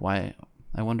 Like why?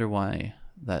 I wonder why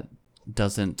that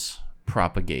doesn't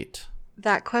propagate.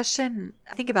 That question,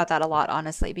 I think about that a lot,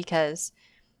 honestly, because,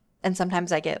 and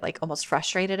sometimes I get like almost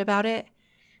frustrated about it.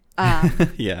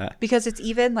 Yeah. Because it's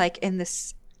even like in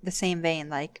the same vein,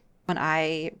 like when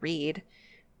I read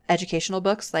educational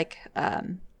books, like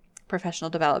professional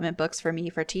development books for me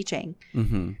for teaching,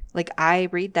 Mm-hmm. like I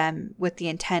read them with the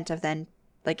intent of then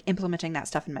like implementing that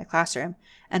stuff in my classroom.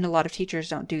 And a lot of teachers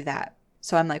don't do that.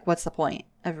 So I'm like, what's the point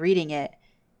of reading it?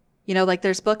 You know, like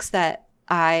there's books that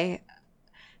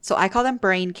so I call them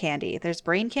brain candy. There's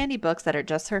brain candy books that are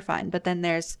just for fun, but then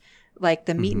there's like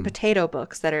the meat and Mm-hmm. potato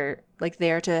books that are like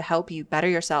there to help you better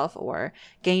yourself or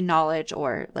gain knowledge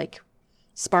or like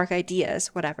spark ideas,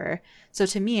 whatever. So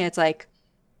to me, it's like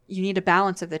you need a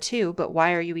balance of the two, but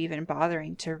why are you even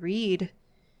bothering to read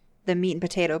the meat and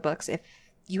potato books if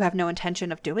you have no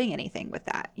intention of doing anything with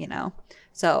that, you know?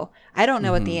 So I don't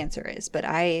know what the Mm-hmm. answer is, but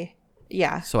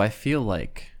yeah. So I feel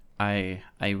like I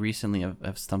recently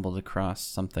have stumbled across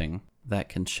something that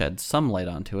can shed some light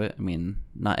onto it. I mean,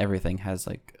 not everything has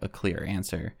like a clear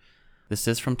answer. This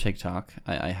is from TikTok.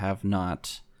 I have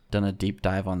not done a deep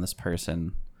dive on this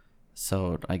person,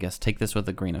 so I guess take this with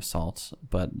a grain of salt.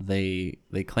 But they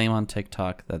claim on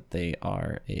TikTok that they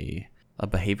are a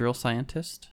behavioral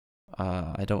scientist.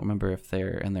 I don't remember if if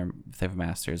they have a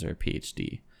master's or a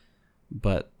PhD,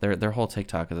 but their whole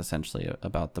TikTok is essentially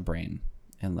about the brain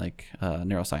and like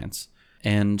neuroscience.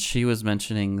 And she was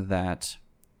mentioning that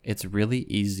it's really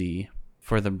easy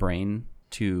for the brain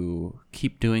to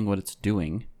keep doing what it's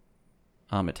doing.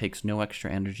 It takes no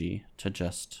extra energy to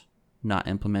just not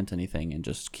implement anything and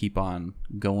just keep on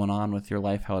going on with your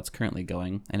life how it's currently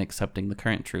going and accepting the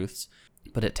current truths.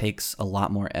 But it takes a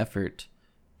lot more effort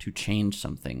to change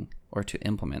something or to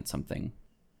implement something.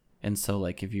 And so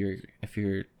like if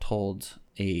you're told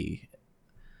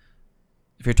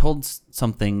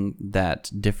something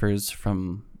that differs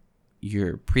from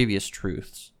your previous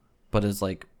truths, but is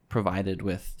like provided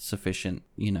with sufficient,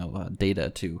 data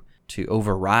to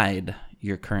override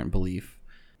your current belief,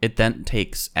 it then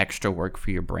takes extra work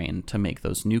for your brain to make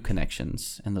those new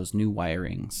connections and those new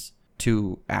wirings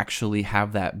to actually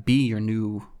have that be your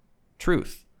new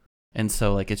truth. And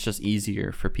so like it's just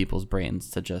easier for people's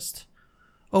brains to just,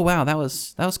 oh wow, that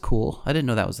was cool, I didn't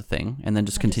know that was a thing, and then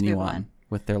just continue on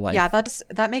with their life. Yeah,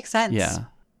 that makes sense. Yeah.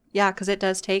 Yeah, because it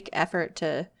does take effort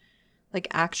to like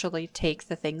actually take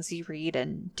the things you read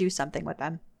and do something with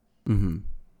them. Mm-hmm.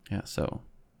 Yeah, so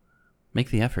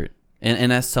make the effort.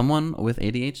 And as someone with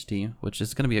ADHD, which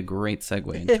is going to be a great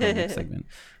segue into our next segment,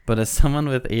 but as someone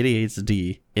with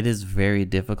ADHD, it is very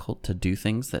difficult to do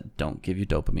things that don't give you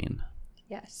dopamine.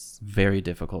 Yes. Very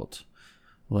difficult.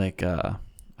 Like,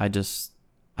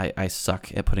 I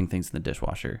suck at putting things in the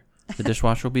dishwasher. The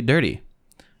dishwasher will be dirty.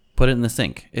 Put it in the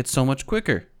sink. It's so much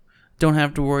quicker. Don't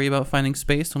have to worry about finding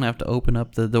space. Don't have to open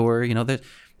up the door.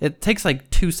 It takes like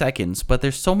 2 seconds, but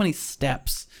there's so many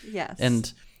steps. Yes.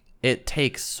 And it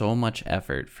takes so much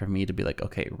effort for me to be like,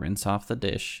 okay, rinse off the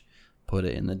dish, put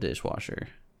it in the dishwasher.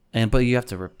 But you have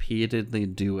to repeatedly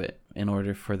do it in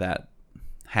order for that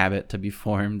habit to be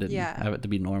formed and have it to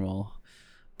be normal.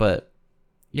 But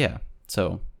yeah,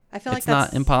 so I feel like it's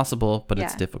not impossible, but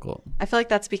it's difficult. I feel like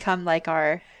that's become like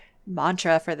our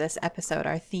mantra for this episode,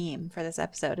 our theme for this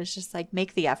episode is just like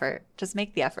make the effort. Just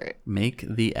make the effort. Make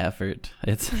the effort.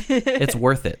 It's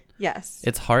worth it. Yes.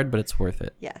 It's hard, but it's worth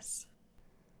it. Yes.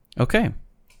 Okay.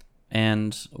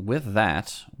 And with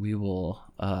that, we will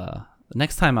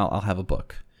next time I'll have a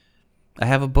book. I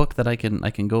have a book that I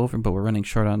can go over, but we're running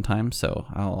short on time, so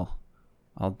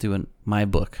I'll do my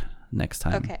book next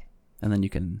time. Okay. And then you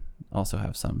can also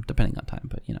have some depending on time,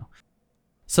 but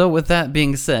So with that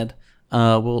being said,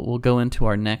 we'll go into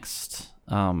our next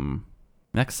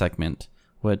segment,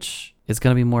 which is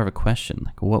going to be more of a question.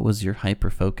 Like, what was your hyper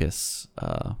focus?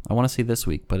 I want to say this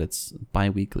week, but it's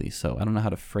bi-weekly, so I don't know how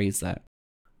to phrase that.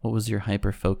 What was your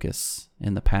hyper focus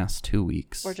in the past 2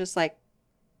 weeks? Or just like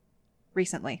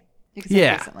recently. You can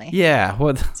say recently. Yeah.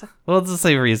 Well, let's just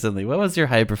say recently. What was your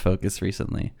hyper focus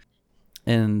recently?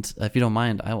 And if you don't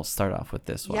mind, I will start off with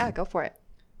this one. Yeah, go for it.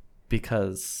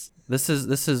 Because this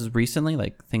is recently,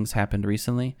 like things happened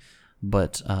recently,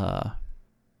 but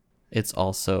it's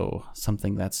also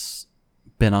something that's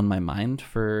been on my mind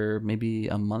for maybe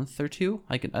a month or two.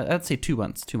 I'd say 2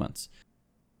 months. 2 months.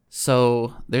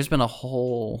 So there's been a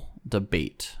whole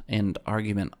debate and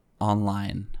argument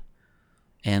online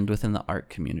and within the art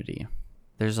community.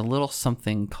 There's a little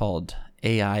something called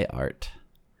AI art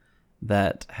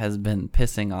that has been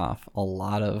pissing off a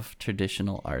lot of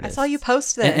traditional artists. I saw you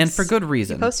post this. And for good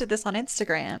reason. You posted this on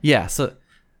Instagram. Yeah, so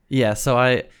Yeah, so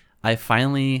I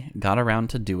finally got around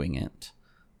to doing it.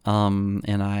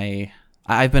 And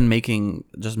I've been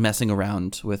messing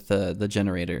around with the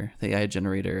generator, the AI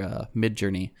generator,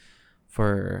 Midjourney,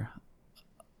 for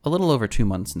a little over 2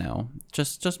 months now.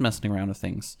 Just messing around with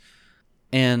things,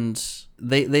 and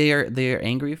they are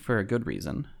angry for a good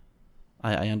reason.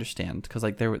 I understand, because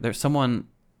like there's someone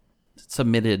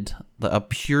submitted a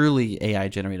purely AI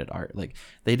generated art. Like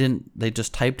they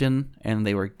just typed in and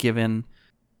they were given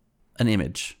an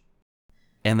image,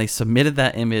 and they submitted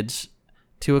that image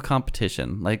to a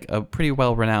competition, like a pretty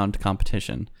well-renowned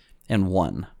competition, and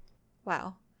won.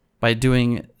 Wow. By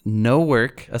doing no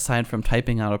work aside from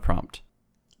typing out a prompt.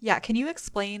 Yeah, can you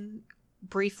explain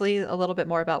briefly a little bit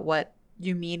more about what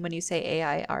you mean when you say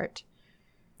AI art?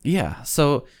 Yeah,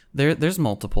 so there's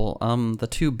multiple. The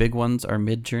two big ones are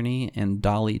Midjourney and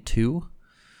DALL-E 2.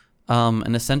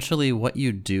 And essentially what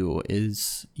you do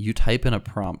is you type in a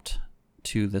prompt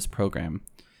to this program,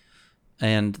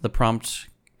 and the prompt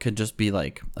could just be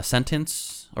like a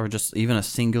sentence or just even a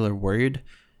singular word.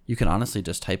 You can honestly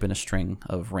just type in a string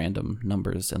of random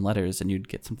numbers and letters and you'd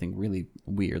get something really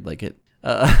weird. Like it,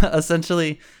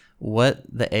 essentially what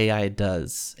the AI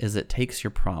does is it takes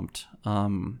your prompt.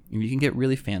 You can get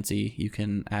really fancy. You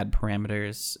can add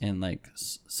parameters and like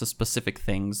specific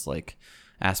things like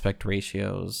aspect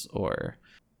ratios, or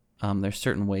there's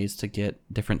certain ways to get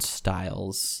different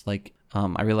styles. Like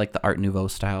I really like the Art Nouveau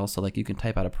style. So like you can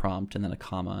type out a prompt and then a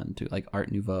comma and do like Art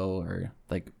Nouveau, or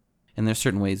like, and there's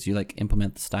certain ways you like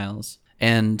implement the styles,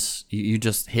 and you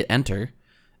just hit enter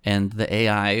and the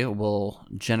AI will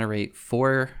generate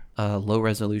 4 low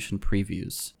resolution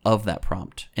previews of that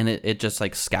prompt. And it just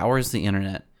like scours the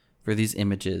internet for these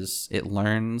images. It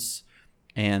learns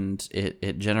and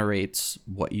it generates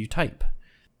what you type.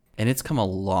 And it's come a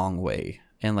long way.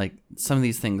 And like some of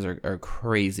these things are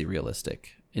crazy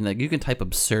realistic. And like you can type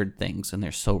absurd things and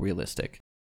they're so realistic.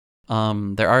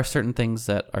 There are certain things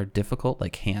that are difficult,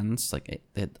 like hands. Like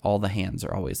all the hands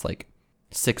are always like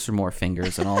 6 or more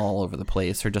fingers and all over the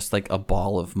place, or just like a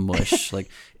ball of mush. Like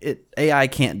AI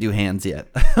can't do hands yet.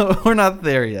 We're not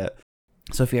there yet.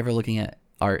 So if you're ever looking at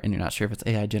art and you're not sure if it's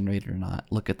AI generated or not,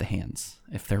 look at the hands.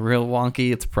 If they're real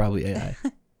wonky, it's probably AI.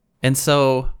 And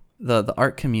so the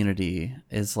art community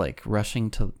is like rushing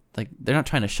to, like, they're not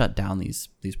trying to shut down these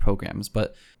programs,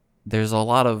 but there's a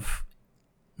lot of,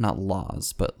 not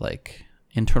laws, but like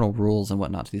internal rules and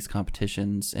whatnot to these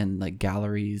competitions, and like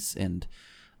galleries and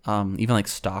even like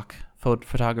stock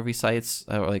photography sites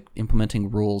are like implementing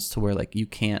rules to where like you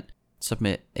can't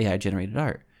submit AI generated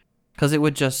art because it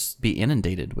would just be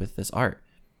inundated with this art.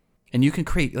 And you can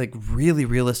create like really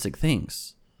realistic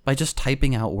things by just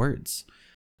typing out words.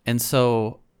 And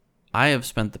so I have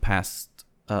spent the past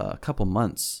couple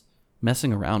months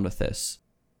messing around with this.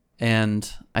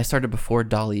 And I started before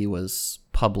DALL-E was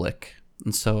public.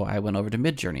 And so I went over to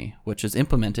Midjourney, which is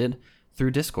implemented through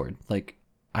Discord. Like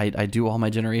I do all my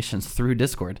generations through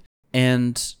Discord.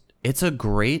 And it's a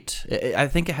great, I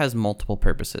think it has multiple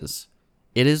purposes.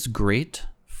 It is great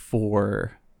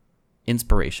for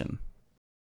inspiration.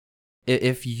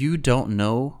 If you don't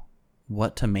know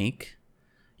what to make,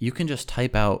 you can just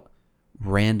type out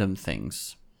random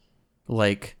things,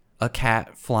 like a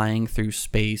cat flying through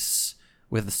space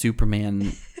with a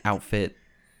Superman outfit,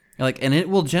 like, and it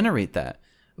will generate that.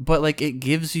 But like it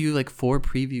gives you like 4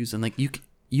 previews, and like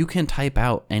you can type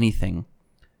out anything,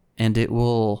 and it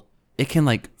can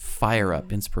like fire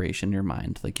up inspiration in your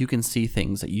mind. Like you can see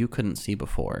things that you couldn't see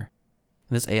before.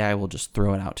 This AI will just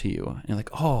throw it out to you, and you're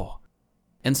like, oh.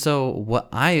 And so what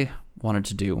I wanted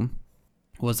to do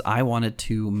was I wanted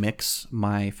to mix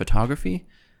my photography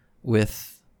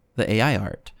with the AI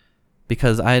art,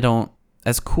 because I don't,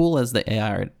 as cool as the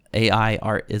AI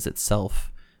art is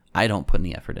itself, I don't put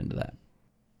any effort into that.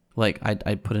 Like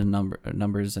I put in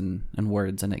numbers and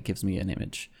words, and it gives me an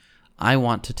image. I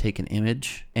want to take an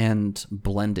image and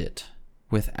blend it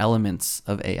with elements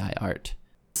of AI art.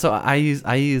 So I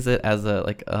use it as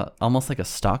almost like a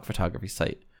stock photography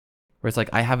site, where it's like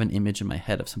I have an image in my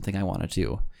head of something I want to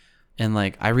do. And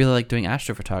like I really like doing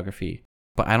astrophotography,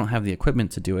 but I don't have the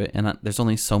equipment to do it, and there's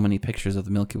only so many pictures of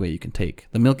the Milky Way you can take.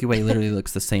 The Milky Way literally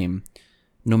looks the same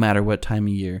no matter what time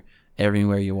of year,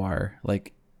 everywhere you are.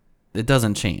 Like it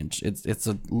doesn't change. It's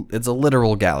a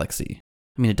literal galaxy.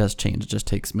 I mean, it does change. It just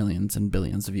takes millions and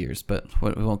billions of years, but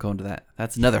we won't go into that.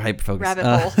 That's another hyperfocus. Rabbit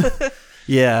hole.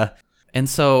 Yeah. And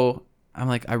so I'm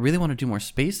like, I really want to do more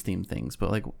space themed things,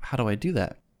 but like, how do I do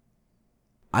that?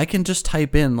 I can just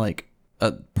type in like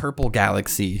a purple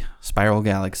galaxy, spiral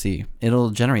galaxy.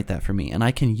 It'll generate that for me, and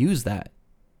I can use that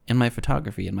in my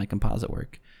photography and my composite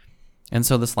work. And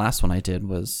so this last one I did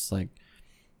was like,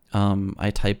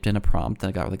 I typed in a prompt and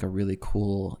I got like a really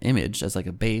cool image as like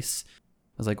a base.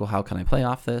 I was like, well, how can I play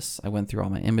off this? I went through all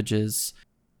my images,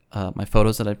 my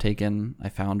photos that I've taken. I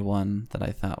found one that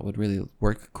I thought would really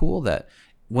work cool, that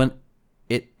when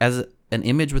it as an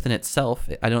image within itself,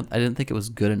 I didn't think it was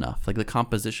good enough. Like the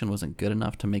composition wasn't good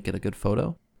enough to make it a good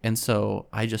photo. And so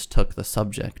I just took the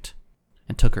subject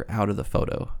and took her out of the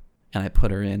photo and I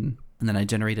put her in, and then I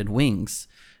generated wings,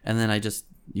 and then I just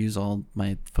use all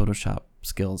my Photoshop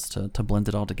skills to blend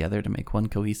it all together to make one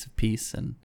cohesive piece.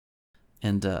 And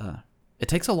it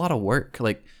takes a lot of work.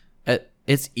 Like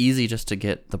it's easy just to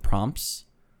get the prompts,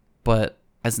 but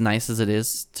as nice as it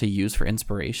is to use for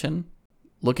inspiration,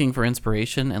 looking for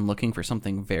inspiration and looking for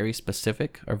something very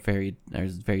specific are very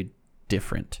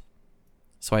different.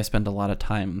 So I spend a lot of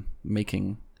time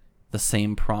making the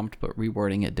same prompt but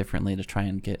rewording it differently to try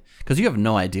and get, because you have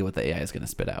no idea what the AI is going to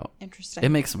spit out. Interesting. It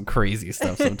makes some crazy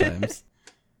stuff sometimes.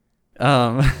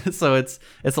 So it's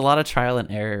a lot of trial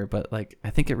and error, but like I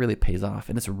think it really pays off,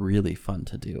 and it's really fun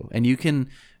to do. And you can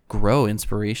grow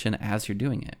inspiration as you're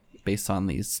doing it based on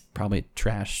these probably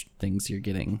trash things you're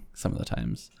getting some of the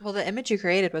times. Well, the image you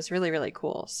created was really, really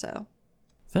cool. So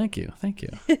thank you.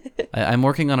 I'm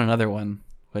working on another one,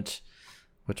 which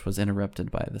was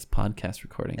interrupted by this podcast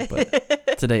recording,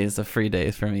 but today is a free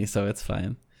day for me, so it's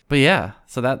fine. But yeah,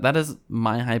 so that is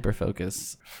my hyper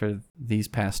focus for these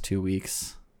past 2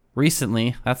 weeks.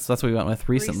 Recently, that's what we went with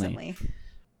recently.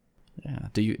 Yeah.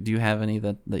 Do you have any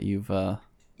that you've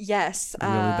yes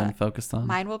really been focused on?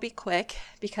 Mine will be quick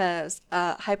because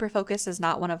hyper focus is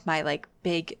not one of my like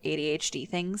big ADHD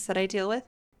things that I deal with.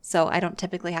 So I don't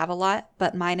typically have a lot,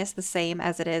 but mine is the same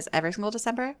as it is every single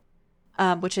December.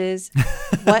 Which is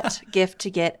what gift to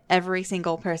get every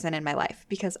single person in my life.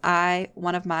 Because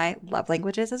one of my love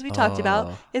languages, as we talked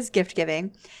about, is gift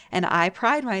giving. And I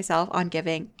pride myself on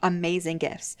giving amazing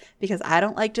gifts, because I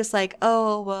don't like just like,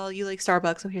 oh, well, you like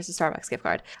Starbucks, so here's a Starbucks gift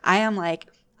card. I am like,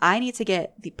 I need to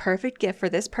get the perfect gift for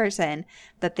this person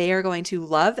that they are going to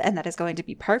love and that is going to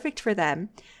be perfect for them.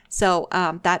 So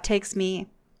that takes me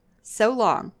so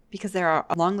long, because there are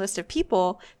a long list of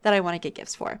people that I want to get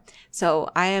gifts for. So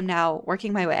I am now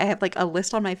working my way. I have like a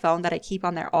list on my phone that I keep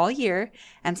on there all year.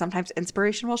 And sometimes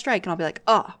inspiration will strike and I'll be like,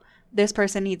 oh, this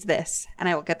person needs this. And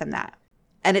I will get them that.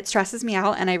 And it stresses me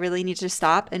out. And I really need to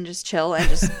stop and just chill and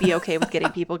just be okay with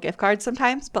getting people gift cards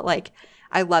sometimes. But like,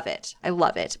 I love it.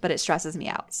 But it stresses me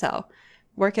out. So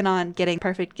working on getting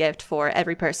perfect gift for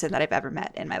every person that I've ever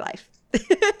met in my life.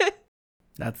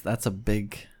 That's a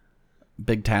big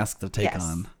task to take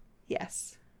on.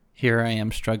 Yes. Here I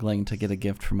am struggling to get a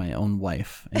gift for my own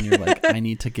wife, and you're like, I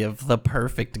need to give the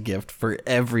perfect gift for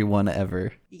everyone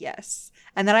ever. Yes.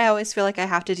 And then I always feel like I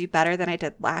have to do better than I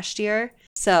did last year.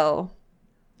 So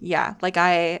yeah, like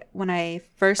when I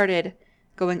first started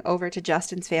going over to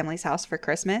Justin's family's house for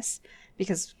Christmas,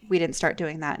 because we didn't start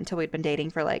doing that until we'd been dating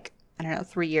for like, I don't know,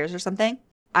 3 years or something.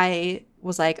 I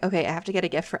was like, okay, I have to get a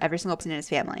gift for every single person in his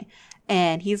family.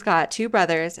 And he's got 2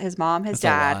 brothers, his mom, his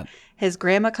dad, his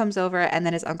grandma comes over, and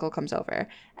then his uncle comes over.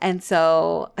 And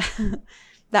so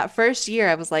that first year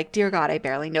I was like, dear God, I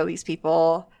barely know these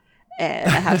people and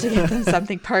I have to get them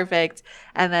something perfect.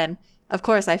 And then of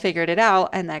course I figured it out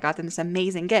and I got them this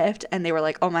amazing gift and they were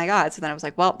like, oh my God. So then I was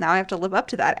like, well, now I have to live up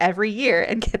to that every year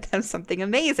and get them something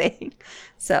amazing.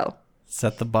 So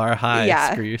set the bar high.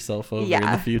 Yeah. Screw yourself over in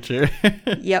the future.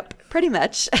 Yep, pretty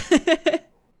much.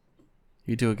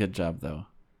 You do a good job, though.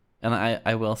 And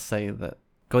I will say that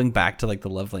going back to like the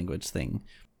love language thing,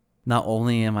 not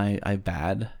only am I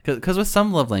bad, because with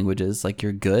some love languages, like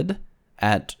you're good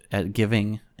at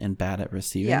giving and bad at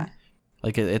receiving. Yeah.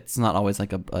 Like it's not always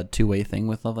like a two-way thing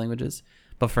with love languages.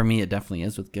 But for me, it definitely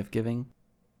is with gift giving.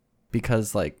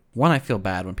 Because, like, one, I feel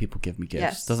bad when people give me gifts.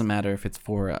 Yes. Doesn't matter if it's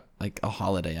for, like, a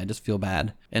holiday. I just feel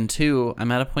bad. And 2,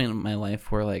 I'm at a point in my life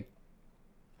where, like,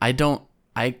 I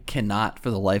cannot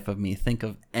for the life of me think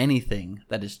of anything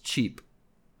that is cheap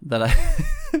that I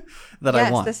I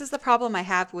want. Yes, this is the problem I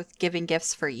have with giving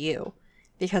gifts for you.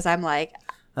 Because I'm like,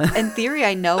 in theory,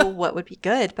 I know what would be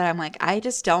good. But I'm like, I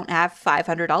just don't have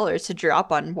 $500 to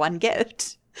drop on one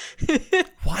gift.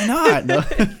 Why not? No.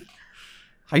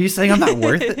 Are you saying I'm not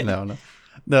worth it?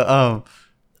 No.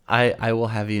 I will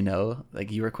have you know,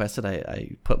 like you requested,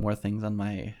 I put more things on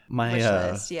my wish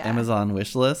list, Amazon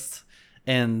wish list,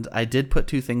 and I did put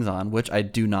 2 things on, which I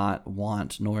do not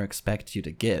want nor expect you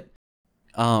to get.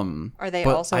 Are they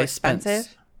also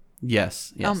expensive?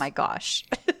 Yes. Oh my gosh.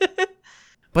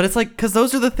 But it's like, because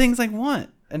those are the things I want,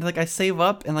 and like I save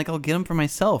up and like I'll get them for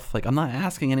myself. Like I'm not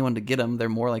asking anyone to get them; they're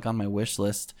more like on my wish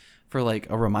list. For like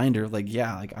a reminder of like,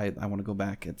 yeah, like I want to go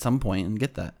back at some point and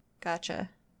get that. Gotcha.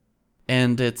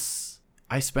 And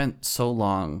I spent so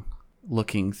long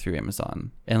looking through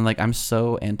Amazon, and like I'm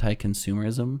so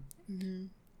anti-consumerism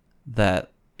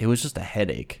that it was just a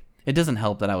headache. It doesn't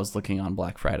help that I was looking on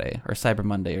Black Friday or Cyber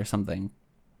Monday or something,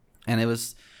 and there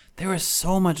was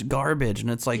so much garbage, and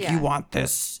it's like, you want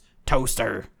this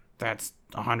toaster that's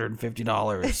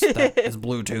 $150 that is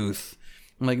Bluetooth.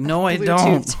 I'm like, no, I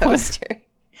don't. Toaster.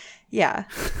 Yeah.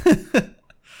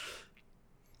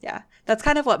 Yeah. That's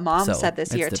kind of what Mom said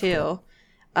this year difficult.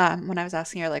 Too. When I was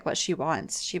asking her like what she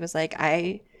wants, she was like,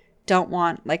 I don't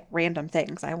want like random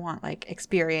things. I want like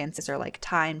experiences or like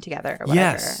time together or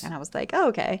whatever. Yes. And I was like, oh,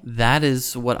 okay. That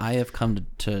is what I have come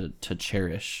to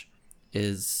cherish,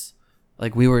 is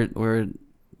like we went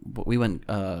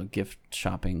gift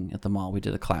shopping at the mall. We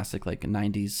did a classic like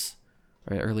 90s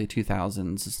or early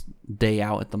 2000s day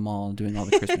out at the mall doing all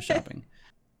the Christmas shopping.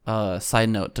 Side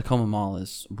note, Tacoma Mall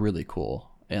is really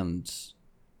cool, and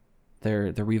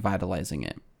they're revitalizing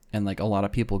it, and like a lot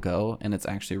of people go, and it's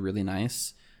actually really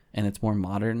nice, and it's more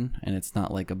modern, and it's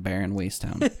not like a barren waste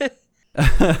town.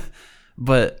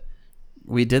 But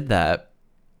we did that,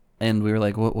 and we were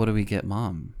like, what do we get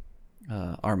Mom?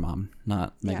 Our mom,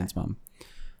 not Megan's mom.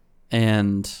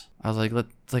 And I was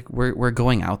like, we're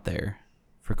going out there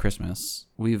for Christmas.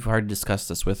 We've already discussed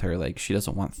this with her. Like, she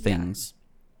doesn't want things.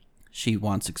 She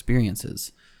wants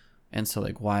experiences. And so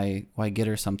like, why get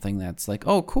her something that's like,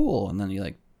 oh, cool, and then you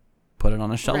like put it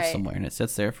on a shelf somewhere and it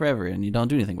sits there forever and you don't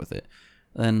do anything with it.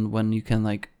 Then when you can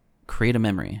like create a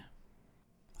memory,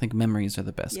 I think memories are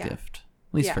the best gift,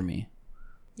 at least for me.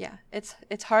 Yeah,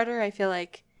 it's harder, I feel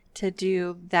like, to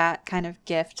do that kind of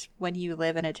gift when you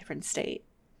live in a different state,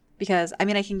 because I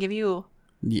mean, I can give you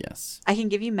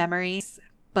memories,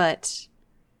 but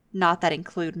not that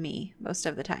include me most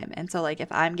of the time. And so like, if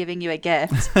I'm giving you a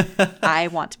gift, I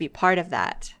want to be part of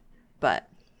that. But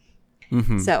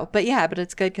but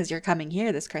it's good because you're coming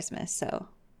here this Christmas, so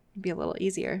it'd be a little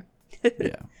easier.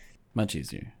 Yeah, much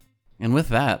easier. And with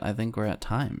that, I think we're at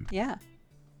time. Yeah.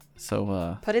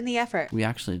 So put in the effort. We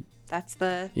actually, that's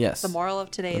the moral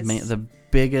of today's, the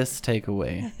biggest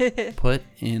takeaway. Put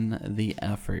in the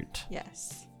effort.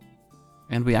 Yes.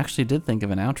 And we actually did think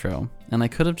of an outro, and I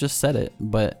could have just said it,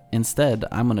 but instead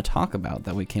I'm going to talk about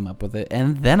that we came up with it,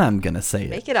 and then I'm going to say it.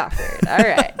 Make it awkward. All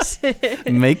right.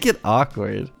 Make it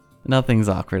awkward. Nothing's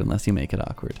awkward unless you make it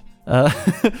awkward.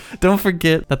 Don't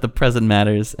forget that the present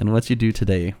matters, and what you do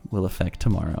today will affect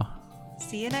tomorrow.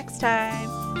 See you next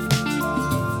time.